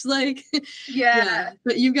much. Like,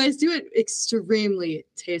 but you guys do it extremely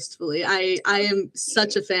tastefully. I am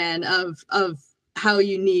such a fan of how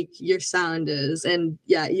unique your sound is, and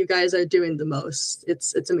you guys are doing the most.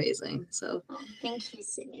 It's amazing. So thank you,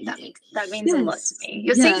 Sydney. That means a lot to me.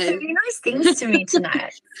 You're saying so many nice things to me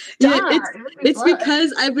tonight. It's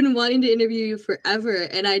because I've been wanting to interview you forever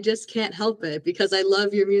and I just can't help it because I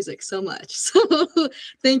love your music so much. So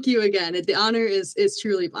thank you again. The honor is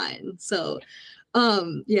truly mine. So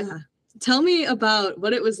tell me about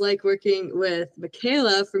what it was like working with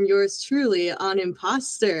Michaela from yours truly on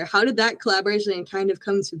Imposter. How did that collaboration kind of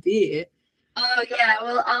come to be? Oh yeah,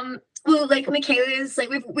 well, like Michaela's like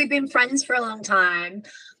we've been friends for a long time.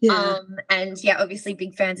 And obviously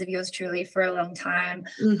big fans of yours truly for a long time.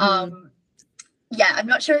 I'm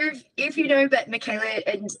not sure if you know, but Michaela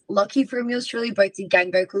and Lockie from yours truly both did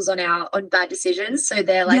gang vocals on Bad Decisions. So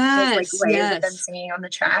they're like there's like waves of them singing on the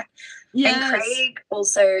track. And Craig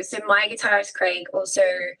also, so my guitarist Craig also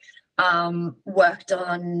worked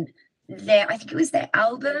on I think it was their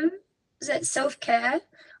album. Was it Self-Care?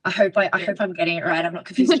 I hope I'm getting it right. I'm not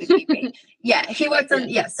confused with you. Yeah, he worked on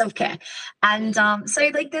Self-Care. And so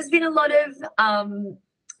like there's been a lot of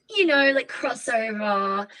like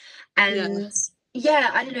crossover and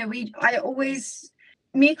I don't know,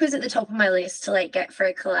 Meek was at the top of my list to like get for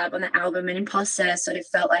a collab on the album, and Imposter sort of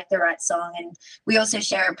felt like the right song. And we also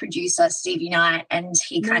share a producer, Stevie Knight, and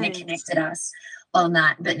he kind of connected us on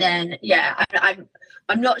that. But then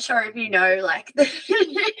I'm not sure if you know, like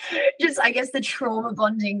just I guess the trauma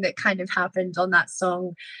bonding that kind of happened on that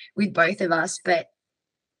song with both of us. But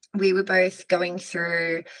we were both going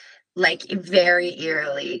through like very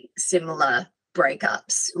eerily similar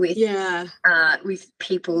breakups with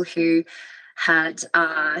people who had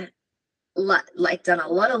like done a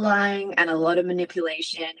lot of lying and a lot of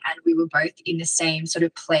manipulation, and we were both in the same sort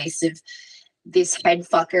of place of this head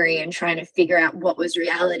fuckery and trying to figure out what was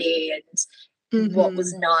reality and what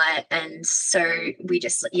was not. And so we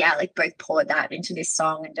just like both poured that into this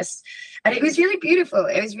song, and it was really beautiful.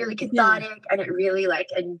 It was really cathartic, and it really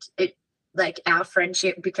our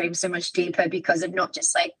friendship became so much deeper because of not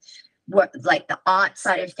just like what like the art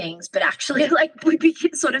side of things, but actually like we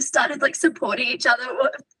sort of started like supporting each other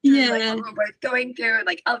what we were both going through and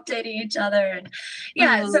like updating each other.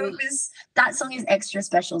 And so that song is extra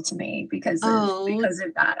special to me because of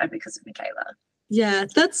that and because of Michaela. Yeah,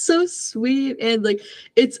 that's so sweet. And like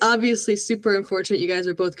it's obviously super unfortunate you guys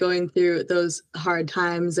are both going through those hard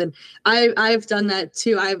times, and I've done that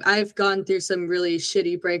too. I've gone through some really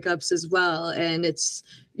shitty breakups as well, and it's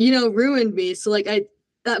ruined me. So like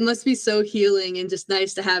that must be so healing and just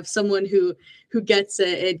nice to have someone who gets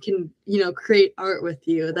it and can, create art with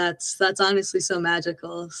you. That's honestly so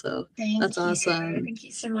magical. So that's awesome. Thank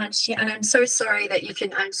you so much. Yeah, and I'm so sorry that you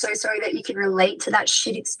can relate to that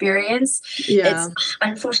shit experience. Yeah. It's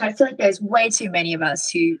unfortunate. I feel like there's way too many of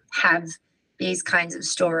us who have these kinds of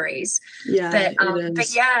stories. Yeah.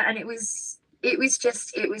 But yeah, and it was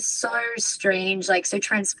so strange, like so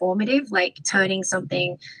transformative, like turning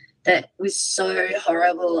something that was so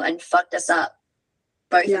horrible and fucked us up,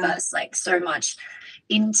 both of us, like so much,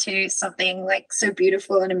 into something like so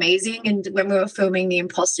beautiful and amazing. And when we were filming the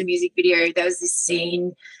Imposter music video, there was this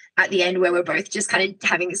scene at the end where we're both just kind of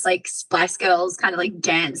having this like Spice Girls kind of like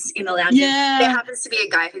dance in the lounge. Yeah. There happens to be a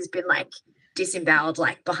guy who's been like disemboweled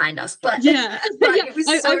like behind us, but it was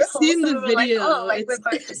so I've seen the video. Like, we're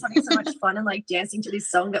both just having so much fun and like dancing to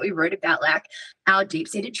this song that we wrote about like our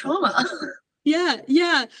deep-seated trauma.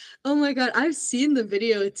 Yeah. Oh my God. I've seen the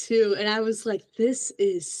video too. And I was like, this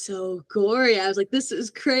is so gory. I was like, this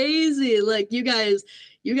is crazy. Like you guys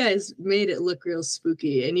made it look real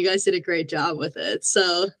spooky and you guys did a great job with it.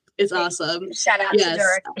 So It's awesome. Shout out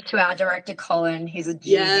to our director Colin. He's a genius.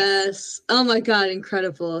 Yes. Oh my God,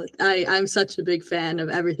 incredible. I'm such a big fan of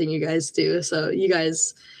everything you guys do. So you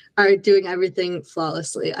guys are doing everything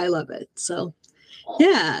flawlessly. I love it. So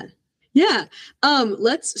yeah. Yeah.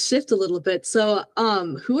 Let's shift a little bit. So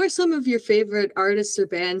who are some of your favorite artists or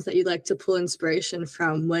bands that you like to pull inspiration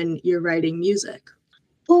from when you're writing music?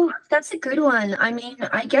 Oh, that's a good one. I mean,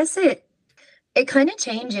 I guess it kind of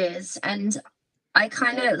changes, and I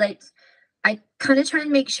kind of try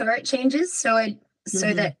and make sure it changes so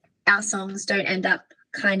that our songs don't end up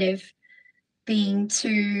kind of being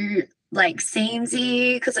too like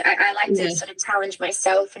samey, because I like to sort of challenge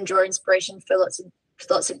myself and draw inspiration for lots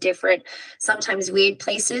of different, sometimes weird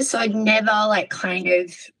places. So I'd never like kind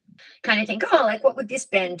of think, oh, like what would this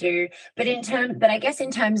band do? But I guess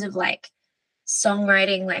in terms of like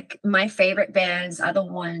songwriting, like my favorite bands are the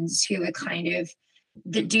ones who are kind of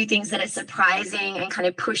that do things that are surprising and kind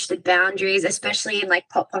of push the boundaries, especially in like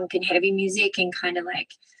pop punk and heavy music, and kind of like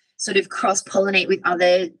sort of cross-pollinate with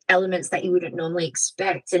other elements that you wouldn't normally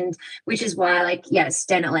expect. And which is why, like,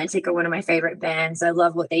 Stand Atlantic are one of my favorite bands. I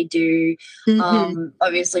love what they do.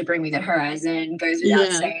 Obviously Bring Me the Horizon goes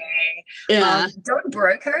without saying. Don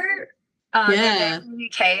Broker, they're from the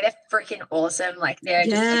UK, they're freaking awesome. Like they're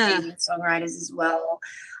just amazing songwriters as well.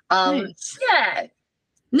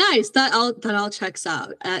 Nice. That all checks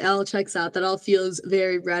out. That all feels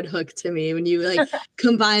very Red Hook to me when you like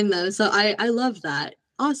combine them. So I love that.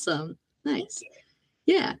 Awesome. Nice.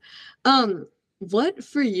 Yeah. What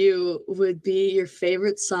for you would be your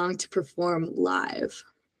favorite song to perform live?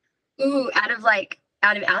 Ooh, out of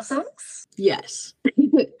our songs? Yes.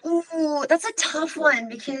 Ooh, that's a tough one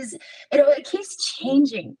because it keeps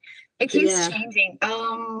changing.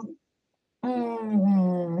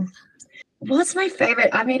 What's my favorite?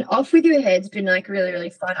 I mean, Off With Your Head's been like really, really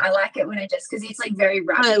fun. I like it when because it's like very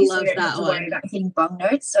rappy. I love so that one. Worry about hitting bong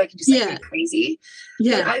notes, so I can just like go crazy.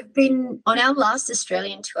 Yeah. But I've been on our last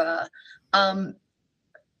Australian tour.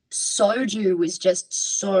 Soju was just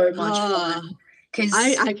so much fun. Because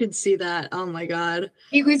I could see that. Oh my God.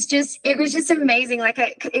 It was just amazing. Like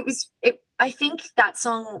I think that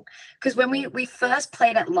song, because when we first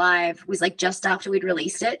played it live was like just after we'd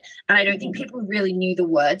released it, and I don't think people really knew the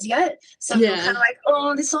words yet. So we were kind of like,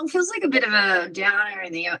 oh, this song feels like a bit of a downer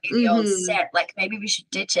in the old set. Like maybe we should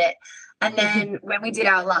ditch it. And then when we did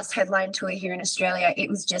our last headline tour here in Australia, it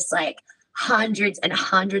was just like hundreds and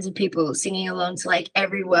hundreds of people singing along to like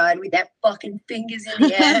every word with their fucking fingers in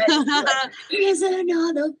the air. Like, here's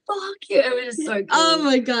another fuck you. It was just so cool. Oh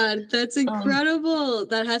my God, that's incredible.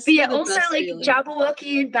 That has to be the also best like feeling.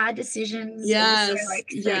 Jabberwocky and Bad Decisions. Yes. Also, like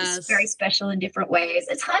very special in different ways.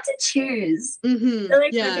 It's hard to choose. They're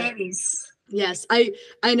like my babies. Yes, I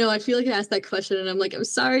know. I feel like I asked that question and I'm like, I'm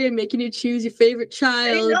sorry I'm making you choose your favorite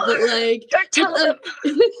child, but like don't tell them.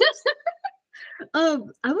 I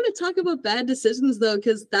want to talk about Bad Decisions though,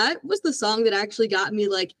 because that was the song that actually got me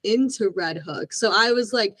like into Red Hook. So I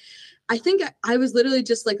was like, I think I was literally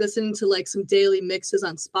just like listening to like some daily mixes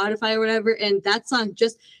on Spotify or whatever, and that song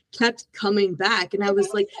just kept coming back, and I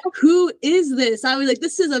was like, who is this? I was like,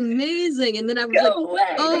 this is amazing. And then I was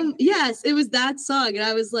like, yes, it was that song. And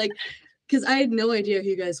I was like, because I had no idea who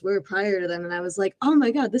you guys were prior to them, and I was like, oh my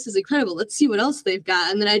God, this is incredible. Let's see what else they've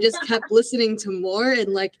got. And then I just kept listening to more,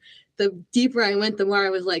 and like the deeper I went, the more I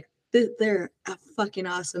was like, they're a fucking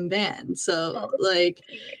awesome band. So like,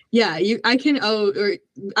 I can owe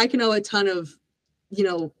a ton of,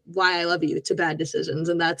 Why I Love You to Bad Decisions,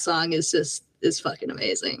 and that song is fucking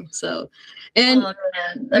amazing. So, and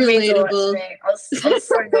relatable. I was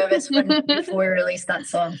so nervous before we released that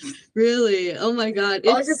song. Really? Oh my God!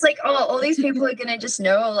 I was just like, all these people are gonna just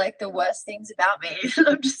know like the worst things about me.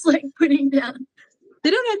 I'm just like putting down. They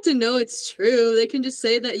don't have to know it's true. They can just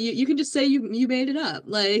say that you can just say you made it up.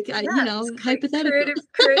 Like, hypothetical.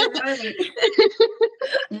 Creative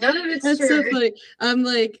None of it's That's true. So funny. I'm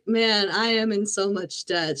like, man, I am in so much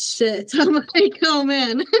debt. Shit. I'm like, oh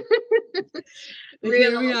man.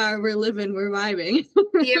 Here we are. We're living. We're vibing.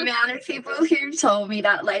 The amount of people who've told me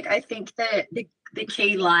that, like, I think that the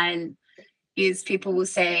key line is people will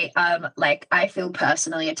say, like, I feel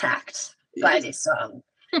personally attacked by this song.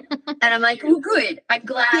 And I'm like, well, good. I'm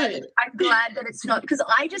glad that it's not, because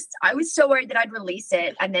I was so worried that I'd release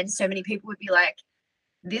it and then so many people would be like,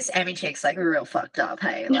 this Emmy chick's like real fucked up,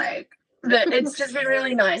 hey, like. But it's just been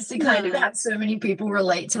really nice to kind of have so many people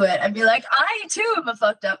relate to it and be like, I too am a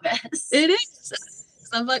fucked up mess. It is.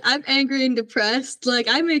 I'm like, I'm angry and depressed. Like,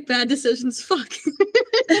 I make bad decisions. Fuck.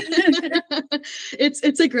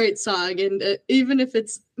 It's a great song, and even if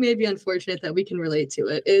it's maybe unfortunate that we can relate to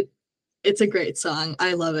it, it's a great song.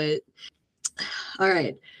 I love it. All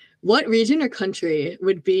right. what region or country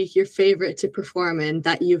would be your favorite to perform in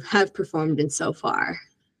that you have performed in so far?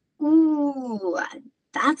 Ooh,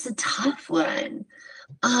 that's a tough one.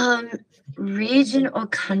 Um, Region or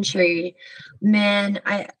country, man,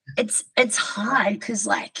 it's hard because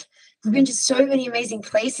like we've been to so many amazing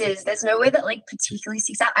places. There's nowhere that like particularly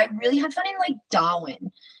sticks out. I really had fun in like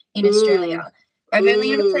Darwin in Ooh, Australia. I've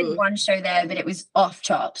only ever played ooh. one show there, but it was off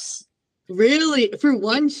chops. Really? For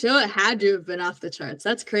one show, it had to have been off the charts.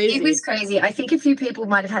 That's crazy. It was crazy. I think a few people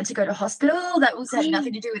might have had to go to hospital. That was had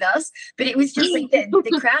nothing to do with us, but it was just like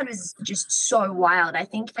the crowd was just so wild. I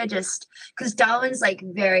think they're just because Darwin's like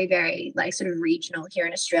very, very like sort of regional here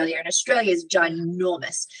in Australia, and Australia is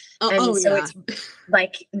ginormous. And so yeah. it's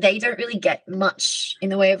like they don't really get much in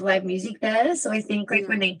the way of live music there. So I think like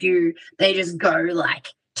when they do, they just go like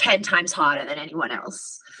 10 times harder than anyone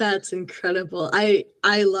else. That's incredible. I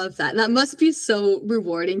love that. That must be so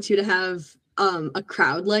rewarding too to have a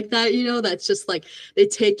crowd like that, you know, that's just like they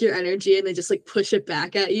take your energy and they just like push it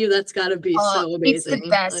back at you. That's got to be so amazing. It's the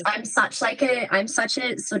best. Like, I'm such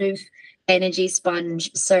a sort of energy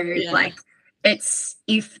sponge. So like it's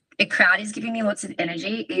if a crowd is giving me lots of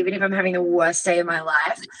energy, even if I'm having the worst day of my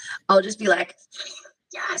life, I'll just be like,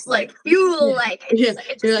 yes, like fuel, like you're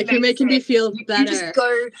like, you're making me feel better.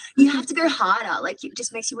 You have to go harder. Like it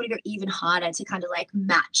just makes you want to go even harder to kind of like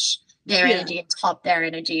match their energy and top their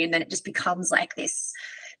energy, and then it just becomes like this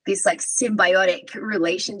like symbiotic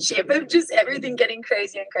relationship of just everything getting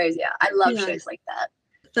crazier and crazier. I love shows like that.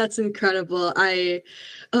 That's incredible. I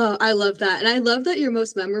love that. And I love that your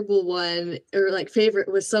most memorable one or like favorite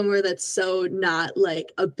was somewhere that's so not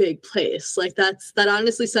like a big place. Like that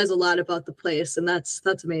honestly says a lot about the place, and that's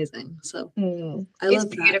amazing. So I love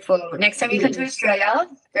it's beautiful. That. Next time you come to Australia,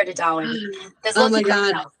 go to Darwin. There's lots of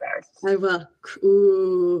crocodiles there. I will.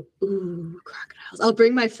 Ooh, crocodiles. I'll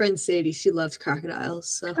bring my friend Sadie. She loves crocodiles.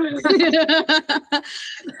 So they're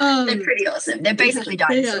pretty awesome. They're basically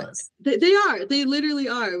dinosaurs. They are. They literally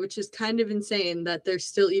are, which is kind of insane that they're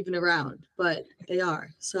still even around, but they are.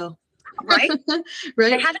 So right.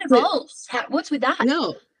 They haven't evolved. What's with that?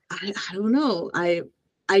 No, I don't know.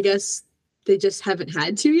 I guess they just haven't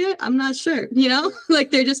had to yet. I'm not sure. You know,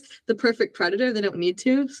 like they're just the perfect predator. They don't need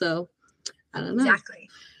to. So I don't know. Exactly.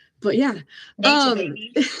 But yeah, nature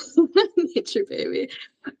baby. Nature baby.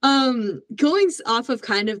 Going off of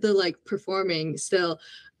kind of the like performing still,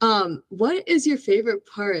 what is your favorite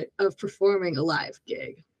part of performing a live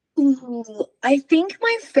gig? Ooh, I think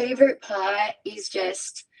my favorite part is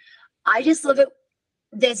I just love it.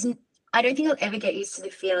 I don't think I'll ever get used to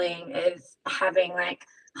the feeling of having like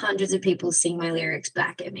hundreds of people sing my lyrics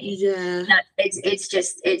back at me. Yeah. It's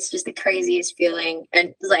just the craziest feeling.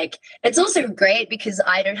 And like it's also great because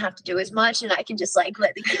I don't have to do as much and I can just like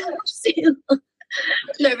let the crowd sing.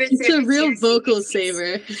 It's a real vocal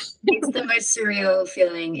saver. It's the most surreal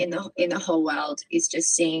feeling in the whole world is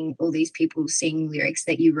just seeing all these people sing lyrics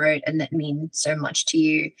that you wrote and that mean so much to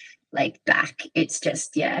you like back. It's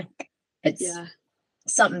just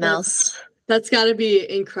something else. That's got to be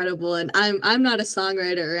incredible. And I'm not a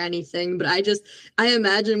songwriter or anything, but I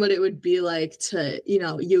imagine what it would be like to, you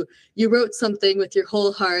know, you wrote something with your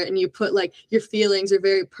whole heart and you put like your feelings or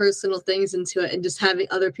very personal things into it, and just having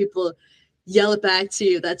other people yell it back to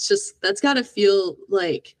you. That's got to feel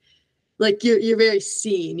like you're very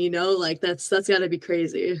seen, you know, like that's got to be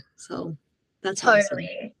crazy. So that's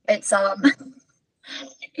totally awesome. It's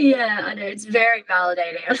yeah, I know, it's very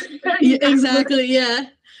validating. Yeah, exactly. Yeah.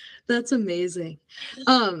 That's amazing.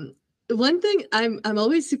 One thing I'm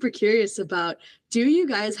always super curious about, do you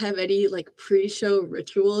guys have any like pre-show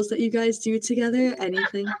rituals that you guys do together?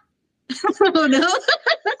 Anything? Oh no.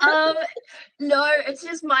 No, it's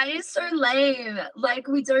just mine is so lame. Like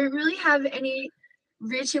we don't really have any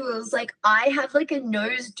rituals. Like I have like a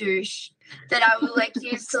nose douche that I will like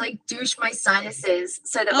use to like douche my sinuses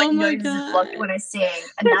so that my nose is blocked when I sing,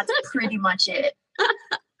 and that's pretty much it.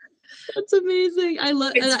 That's amazing. I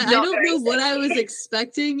love it. I don't know what I was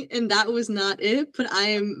expecting, and that was not it, but I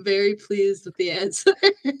am very pleased with the answer.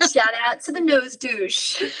 Shout out to the nose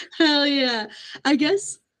douche. Hell yeah. I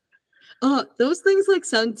guess those things like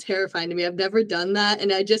sound terrifying to me. I've never done that,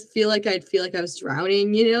 and I just feel like I'd feel like I was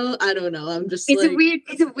drowning, you know? I don't know. I'm just it's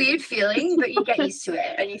a weird feeling, but you get used to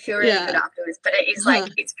it and you feel really good afterwards. But it is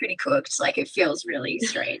like it's pretty cooked. Like it feels really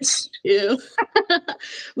strange. Yeah.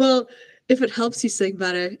 Well, if it helps you sing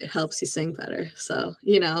better, it helps you sing better. So,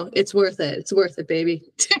 you know, it's worth it. It's worth it, baby.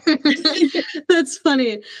 That's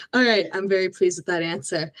funny. All right. I'm very pleased with that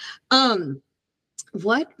answer.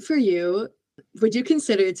 What for you would you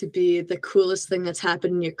consider to be the coolest thing that's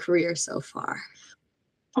happened in your career so far?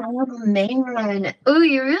 Oh man. Oh,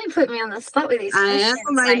 you really put me on the spot with these questions.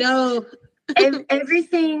 I know.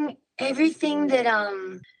 everything everything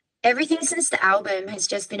since the album has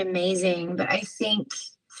just been amazing. But I think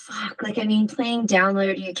playing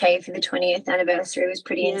Download UK for the 20th anniversary was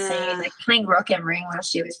pretty insane. Like playing Rock am Ring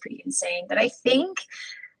last year was pretty insane. But I think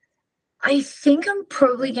I'm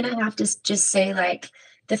probably gonna have to just say like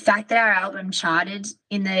the fact that our album charted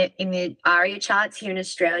in the ARIA charts here in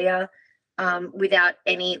Australia, without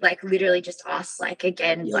any, like, literally just us, like,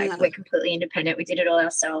 again, like, we're completely independent, we did it all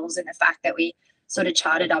ourselves, and the fact that we sort of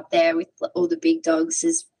charted up there with all the big dogs that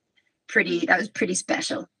was pretty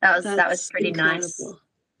special. That was pretty incredible. Nice.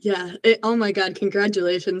 Yeah. Oh my God.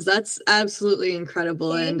 Congratulations. That's absolutely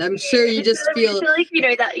incredible. And I'm sure you just feel like,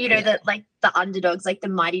 that like the underdogs, like the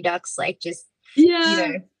Mighty Ducks, like just,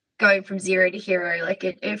 going from zero to hero. Like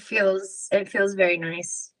it feels very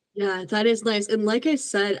nice. Yeah, that is nice. And like I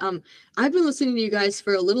said, I've been listening to you guys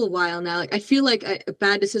for a little while now. Like I feel like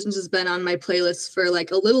Bad Decisions has been on my playlist for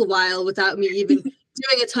like a little while without me even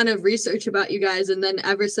doing a ton of research about you guys. And then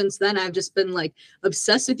ever since then, I've just been like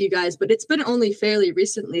obsessed with you guys. But it's been only fairly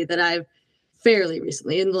recently in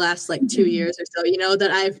the last like 2 years or so,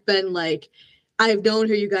 that I've been like, I've known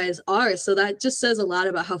who you guys are. So that just says a lot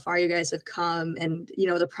about how far you guys have come and,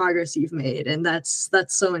 the progress you've made. And that's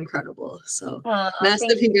so incredible. So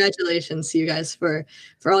massive congratulations to you guys for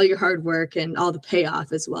all your hard work and all the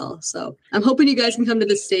payoff as well. So I'm hoping you guys can come to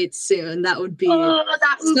the States soon. That would be so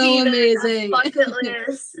amazing. Bucket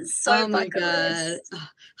list. Oh my God.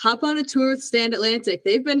 Hop on a tour with Stand Atlantic.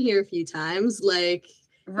 They've been here a few times. Like,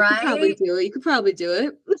 right, you could probably do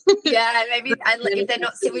it. Yeah, maybe if they're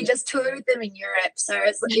not sick, we just toured with them in Europe, so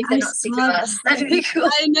if they're not sick of us, that'd be cool.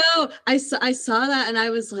 I know, I saw that and I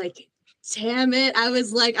was like, damn it, I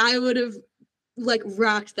was like, I would have like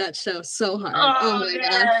rocked that show so hard. Oh my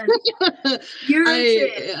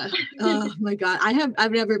God. Oh my God,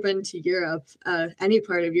 I've never been to Europe, any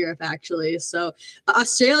part of Europe actually. So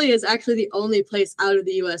Australia is actually the only place out of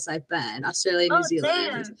the US I've been. Australia, New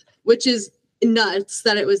Zealand, which is nuts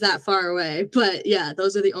that it was that far away, but yeah,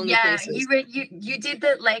 those are the only places. You did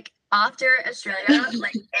that. Like after Australia,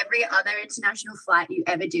 like every other international flight you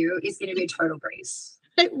ever do is going to be a total breeze.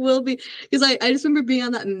 It will be, because I just remember being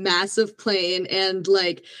on that massive plane and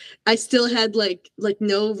like I still had like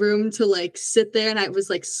no room to like sit there, and I was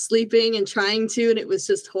like sleeping and trying to, and it was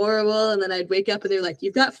just horrible. And then I'd wake up and they're like,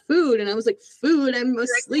 "You've got food," and I was like, "Food? I'm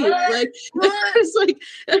asleep." Like I was like,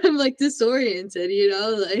 I'm like disoriented,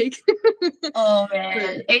 like. Oh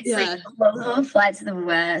man, it's like long flights are the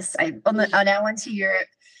worst. On our one to Europe,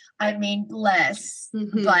 I mean less,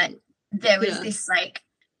 but there was this like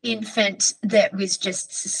infant that was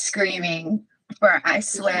just screaming for, I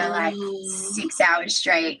swear, like 6 hours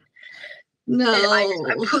straight. No,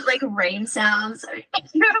 I put like rain sounds in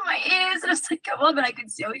my ears, and I was like, "Come on!" But I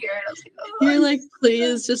could still hear it. I was like, "You're like,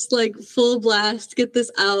 please, just like full blast, get this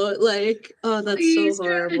out!" Like, oh, that's so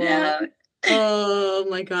horrible. Oh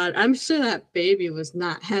my God, I'm sure that baby was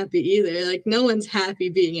not happy either. Like, no one's happy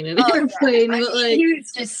being in an airplane, but like he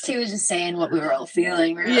was just saying what we were all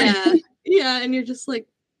feeling. Really. Yeah, and you're just like,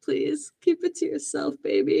 please keep it to yourself,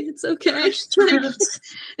 baby. It's okay.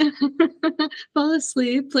 Fall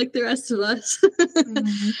asleep like the rest of us.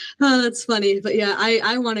 Oh, that's funny. But yeah,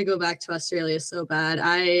 I want to go back to Australia so bad.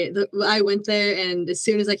 I went there, and as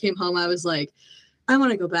soon as I came home, I was like, I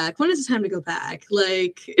want to go back. When is the time to go back?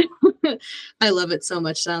 Like, I love it so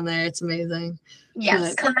much down there. It's amazing.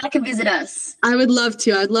 Yes, come back and visit us. I would love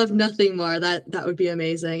to. I'd love nothing more. That would be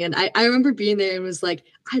amazing. And I remember being there and was like,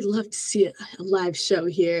 I'd love to see a live show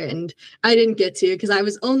here. And I didn't get to, because I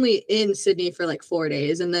was only in Sydney for like 4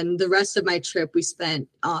 days. And then the rest of my trip we spent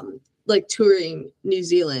like touring New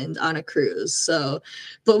Zealand on a cruise. So,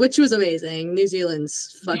 but which was amazing. New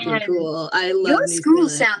Zealand's fucking cool. I love your school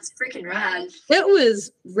sounds freaking rad. It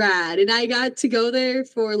was rad. And I got to go there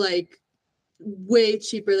for like way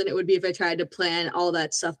cheaper than it would be if I tried to plan all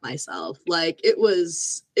that stuff myself. Like it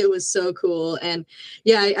was so cool. And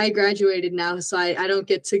yeah, I graduated now, so I don't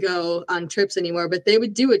get to go on trips anymore, but they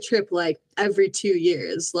would do a trip like every 2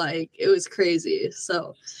 years. Like it was crazy.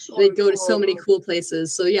 So they'd go to so many cool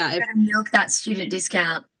places. So yeah, milk that student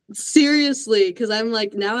discount. Seriously, because I'm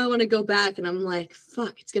like, now I want to go back, and I'm like,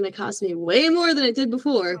 fuck, it's gonna cost me way more than it did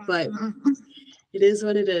before, but it is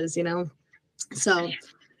what it is, So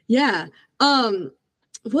yeah.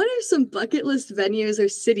 What are some bucket list venues or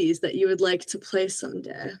cities that you would like to play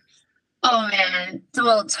someday? Oh man,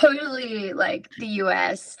 well, totally like the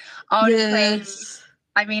US. I would play.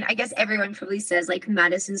 I mean, I guess everyone probably says like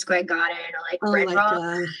Madison Square Garden or like Red Rocks.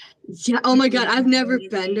 God. Yeah. Oh my God, I've never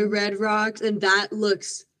been to Red Rocks, and that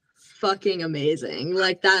looks fucking amazing.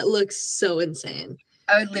 Like that looks so insane.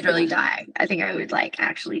 I would literally die. I think I would like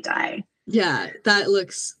actually die. Yeah, that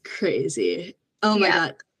looks crazy. Oh my Yeah.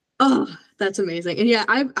 God. Oh, that's amazing. And yeah,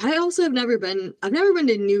 I also have never been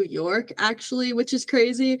to New York actually, which is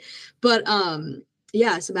crazy. But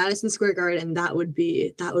yeah, so Madison Square Garden, that would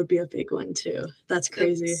be a big one too. That's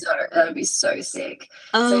crazy. That would be so sick.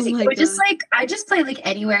 Oh so sick. my Or just God. like I just play like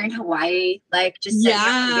anywhere in Hawaii, like just sitting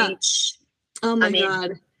on the beach. Oh my I mean,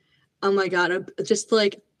 God. Oh my God. Just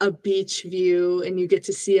like a beach view, and you get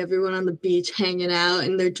to see everyone on the beach hanging out,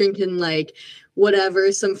 and they're drinking like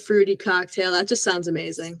whatever, some fruity cocktail. That just sounds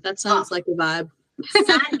amazing. That sounds like a vibe.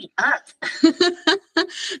 sign me up.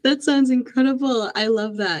 That sounds incredible. I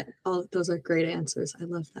love that. All those are great answers. I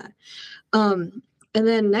love that. And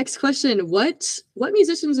then next question, what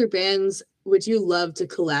musicians or bands would you love to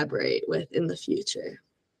collaborate with in the future?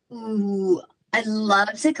 Ooh, I'd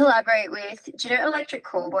love to collaborate with, do you know Electric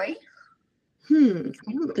Callboy? I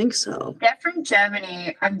don't think so. They're from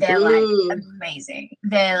Germany and they're like amazing.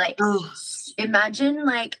 They're like, imagine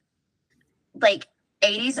like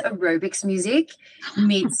 80s aerobics music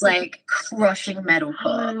meets like crushing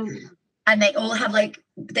metalcore. And they all have like,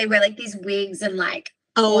 they wear like these wigs and like,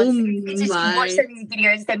 watch their music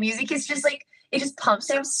videos. Their music is just like, it just pumps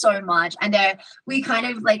them so much. And we kind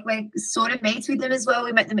of like, we're sort of mates with them as well.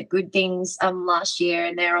 We met them at Good Things last year,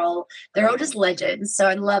 and they're all just legends. So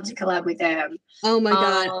I'd love to collab with them. Oh my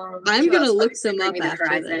God. I'm going to look them up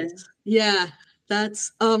after this. Yeah,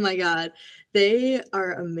 oh my God. They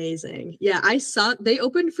are amazing. Yeah, I saw they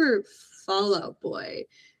opened for Fall Out Boy.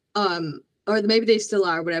 Or maybe they still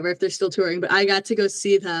are, whatever, if they're still touring, but I got to go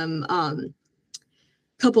see them a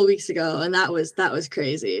couple weeks ago, and that was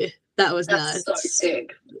crazy. That's nuts. So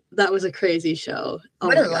sick. That was a crazy show. Oh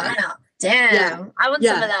what a lineup. Damn. Yeah. I want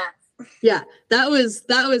some of that. Yeah, that was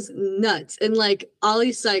nuts. And like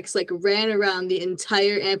Ollie Sykes like ran around the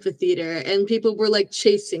entire amphitheater, and people were like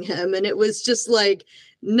chasing him, and it was just like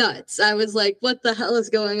nuts. I was like, what the hell is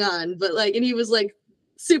going on? But like, and he was like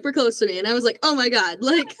super close to me, and I was like, oh my God,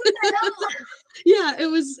 like yeah, it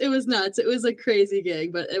was nuts. It was a crazy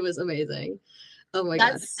gig, but it was amazing. Oh my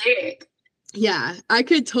God. That's sick. Yeah, I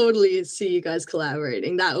could totally see you guys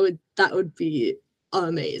collaborating. That would be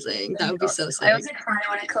amazing. That would be so sick. I also kind of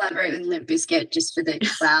want to collaborate with Limp Bizkit just for the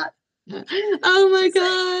clout. Oh my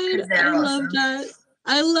God. I awesome. love that.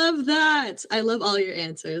 I love that. I love all your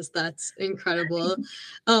answers. That's incredible.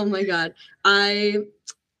 Oh my God.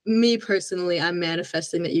 Me personally, I'm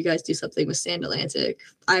manifesting that you guys do something with Stand Atlantic.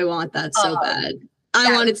 I want that so bad.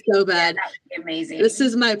 I want it so bad. Yeah, that would be amazing. This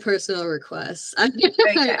is my personal request.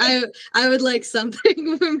 I would like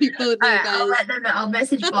something from you both. Right, I'll let them know. I'll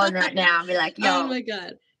message Bon right now and be like, yo. Oh my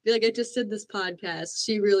God. Be like, I just did this podcast.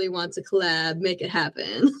 She really wants a collab. Make it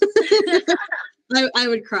happen. I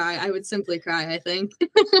would cry. I would simply cry, I think.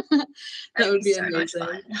 That would be so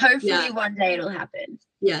amazing. Hopefully one day it'll happen.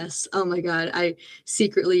 Yes. Oh my God.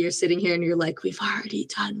 You're sitting here and you're like, we've already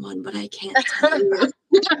done one, but I can't tell you.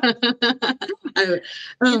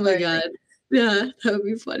 Oh my God. Yeah, that would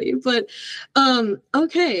be funny. But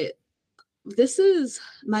okay. This is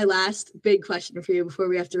my last big question for you before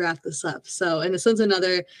we have to wrap this up. So, and this one's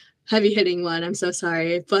another heavy hitting one. I'm so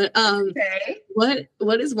sorry. But okay.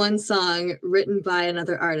 What is one song written by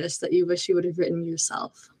another artist that you wish you would have written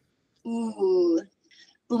yourself? Ooh.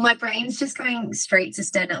 Well, my brain's just going straight to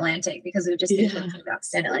Stand Atlantic because we've just been talking about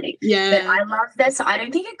Stand Atlantic. Yeah. But I love this. So I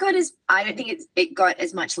don't think it got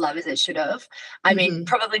as much love as it should have. I mean,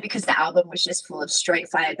 probably because the album was just full of straight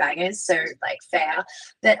fire bangers, so like fair.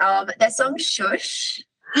 But that song Shush.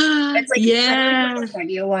 It's like one of the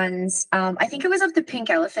heavier ones. I think it was of the Pink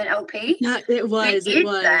Elephant LP. Yeah, it was.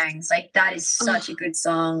 Bangs. Like that is such a good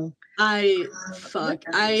song. I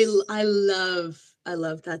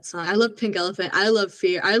love that song. I love Pink Elephant. I love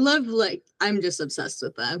Fear. I love I'm just obsessed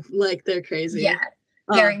with them. Like they're crazy. Yeah.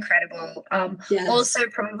 They're incredible. Also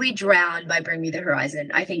probably Drown by Bring Me the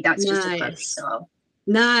Horizon. I think that's just a perfect song.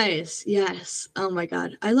 Nice. Yes. Oh my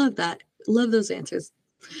God. I love that. Love those answers.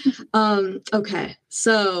 Okay.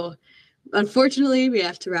 So unfortunately we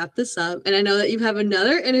have to wrap this up, and I know that you have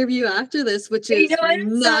another interview after this, which is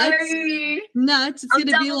nuts. It's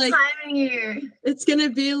gonna be like it's gonna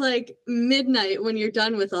be like midnight when you're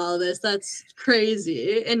done with all this. That's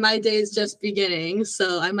crazy, and my day is just beginning,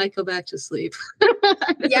 so I might go back to sleep.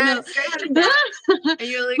 Yeah,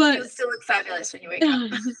 you'll still look fabulous when you wake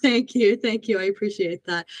up. Thank you. I appreciate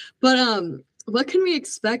that. But what can we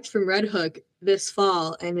expect from Red Hook this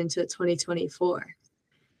fall and into 2024?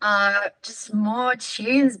 Just more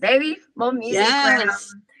tunes, baby. More music.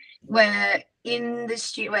 Yes. We're in the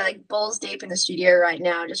studio. We're like balls deep in the studio right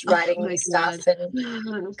now, just writing Oh my new stuff God.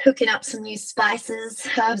 and cooking up some new spices,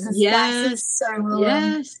 herbs and spices. Yes. So we'll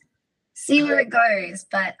Yes. see where it goes.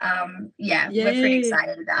 But yeah, we're pretty Yay.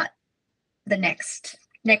 excited about the next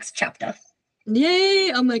chapter.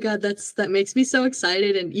 Yay! Oh my God, that makes me so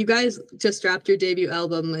excited. And you guys just dropped your debut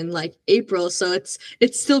album in like April, so it's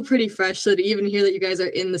still pretty fresh. So to even hear that you guys are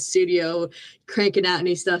in the studio cranking out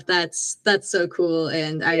new stuff, that's so cool.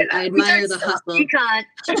 And I admire the hustle. You can't.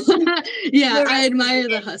 Yeah, I admire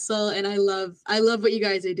the hustle, and I love what you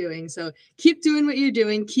guys are doing. So keep doing what you're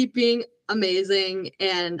doing, keep being amazing,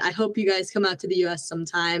 and I hope you guys come out to the US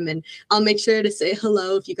sometime, and I'll make sure to say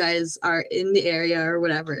hello if you guys are in the area or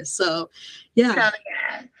whatever. So yeah,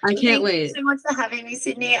 I can't wait. Thank you so much for having me,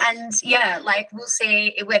 Sydney. And yeah, like we'll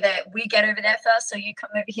see whether we get over there first or you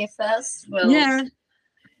come over here first. We'll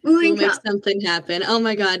make something happen. Oh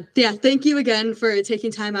my God. Yeah. Thank you again for taking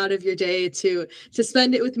time out of your day to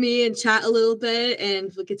spend it with me and chat a little bit, and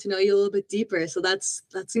we'll get to know you a little bit deeper. So that's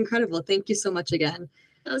incredible. Thank you so much again.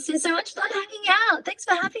 It's been so much fun hanging out. Thanks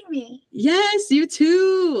for having me. Yes, you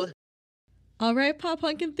too. All right, pop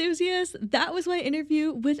punk enthusiasts, that was my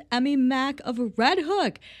interview with Emmy Mack of Red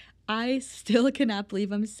Hook. I still cannot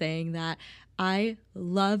believe I'm saying that. I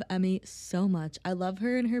love Emmy so much. I love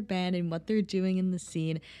her and her band and what they're doing in the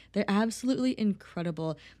scene. They're absolutely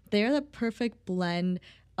incredible. They're the perfect blend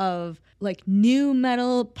of like new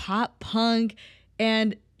metal, pop punk,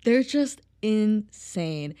 and they're just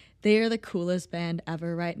insane. They are the coolest band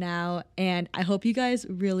ever right now, and I hope you guys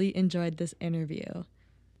really enjoyed this interview.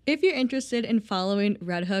 If you're interested in following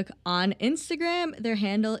Red Hook on Instagram, their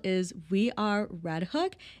handle is We Are Red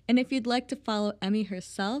Hook. And if you'd like to follow Emmy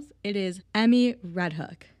herself, it is Emmy Red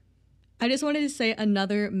Hook. I just wanted to say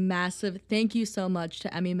another massive thank you so much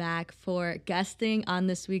to Emmy Mack for guesting on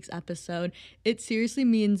this week's episode. It seriously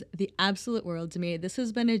means the absolute world to me. This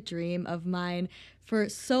has been a dream of mine for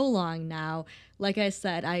so long now. Like I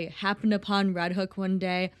said, I happened upon Red Hook one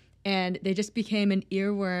day, and they just became an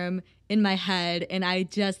earworm in my head, and I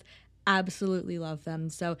just absolutely love them.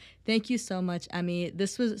 So thank you so much, Emmy.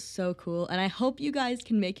 This was so cool, and I hope you guys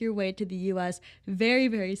can make your way to the US very,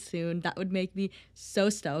 very soon. That would make me so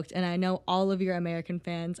stoked, and I know all of your American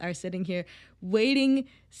fans are sitting here waiting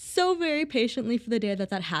so very patiently for the day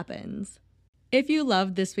that happens. If you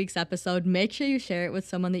loved this week's episode, make sure you share it with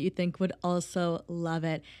someone that you think would also love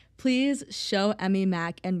it. Please show Emmy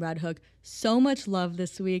Mack and Red Hook so much love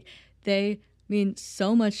this week. They mean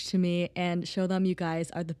so much to me, and show them you guys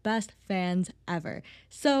are the best fans ever.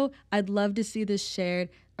 So I'd love to see this shared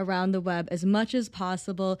around the web as much as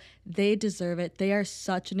possible. They deserve it. They are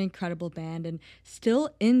such an incredible band and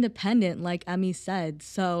still independent, like Emmy said.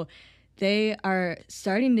 So they are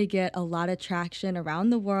starting to get a lot of traction around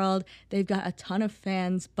the world. They've got a ton of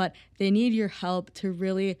fans, but they need your help to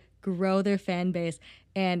really grow their fan base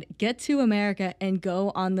and get to America and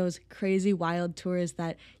go on those crazy wild tours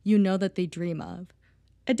that you know that they dream of.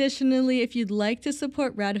 Additionally, if you'd like to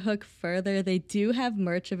support Red Hook further, they do have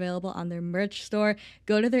merch available on their merch store.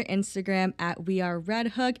 Go to their Instagram at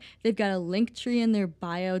WeAreRedHook. They've got a link tree in their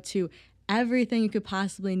bio to everything you could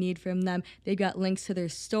possibly need from them. They've got links to their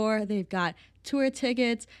store. They've got tour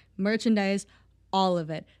tickets, merchandise, all of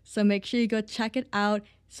it. So make sure you go check it out.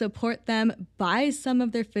 Support them, buy some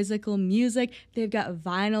of their physical music. They've got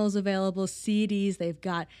vinyls available, CDs, they've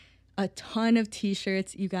got a ton of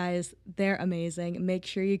t-shirts. You guys, they're amazing. Make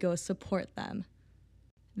sure you go support them.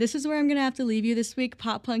 This is where I'm going to have to leave you this week,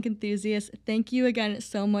 pop punk enthusiasts. Thank you again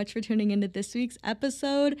so much for tuning into this week's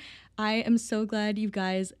episode. I am so glad you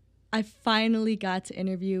guys, I finally got to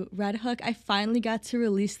interview Red Hook. I finally got to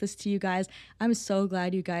release this to you guys. I'm so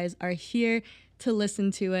glad you guys are here to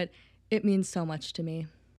listen to it. It means so much to me.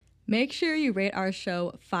 Make sure you rate our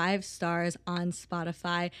show 5 stars on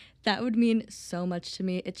Spotify. That would mean so much to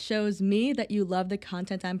me. It shows me that you love the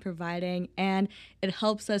content I'm providing, and it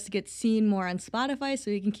helps us get seen more on Spotify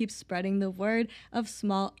so we can keep spreading the word of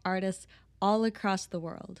small artists all across the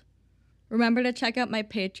world. Remember to check out my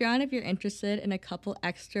Patreon if you're interested in a couple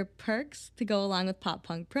extra perks to go along with Pop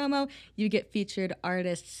Punk Promo. You get featured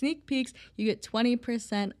artist sneak peeks, you get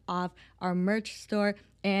 20% off our merch store,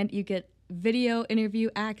 and you get video interview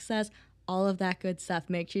access, all of that good stuff.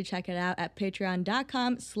 Make sure you check it out at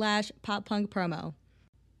patreon.com/poppunkpromo.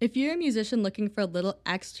 If you're a musician looking for a little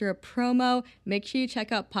extra promo, make sure you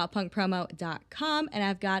check out poppunkpromo.com, and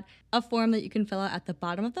I've got a form that you can fill out at the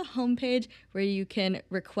bottom of the homepage where you can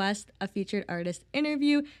request a featured artist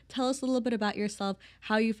interview. Tell us a little bit about yourself,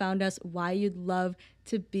 how you found us, why you'd love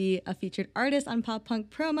to be a featured artist on Pop Punk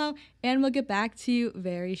Promo, and we'll get back to you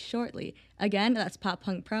very shortly. Again, that's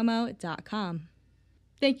poppunkpromo.com.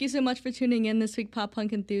 Thank you so much for tuning in this week, pop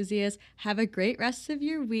punk enthusiasts. Have a great rest of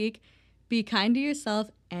your week. Be kind to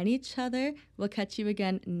yourself and each other. We'll catch you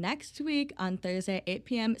again next week on Thursday at 8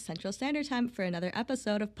 p.m. Central Standard Time for another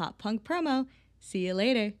episode of Pop Punk Promo. See you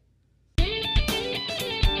later.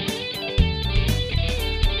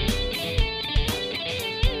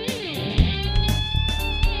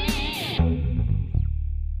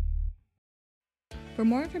 For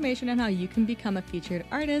more information on how you can become a featured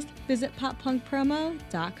artist, visit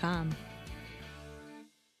poppunkpromo.com.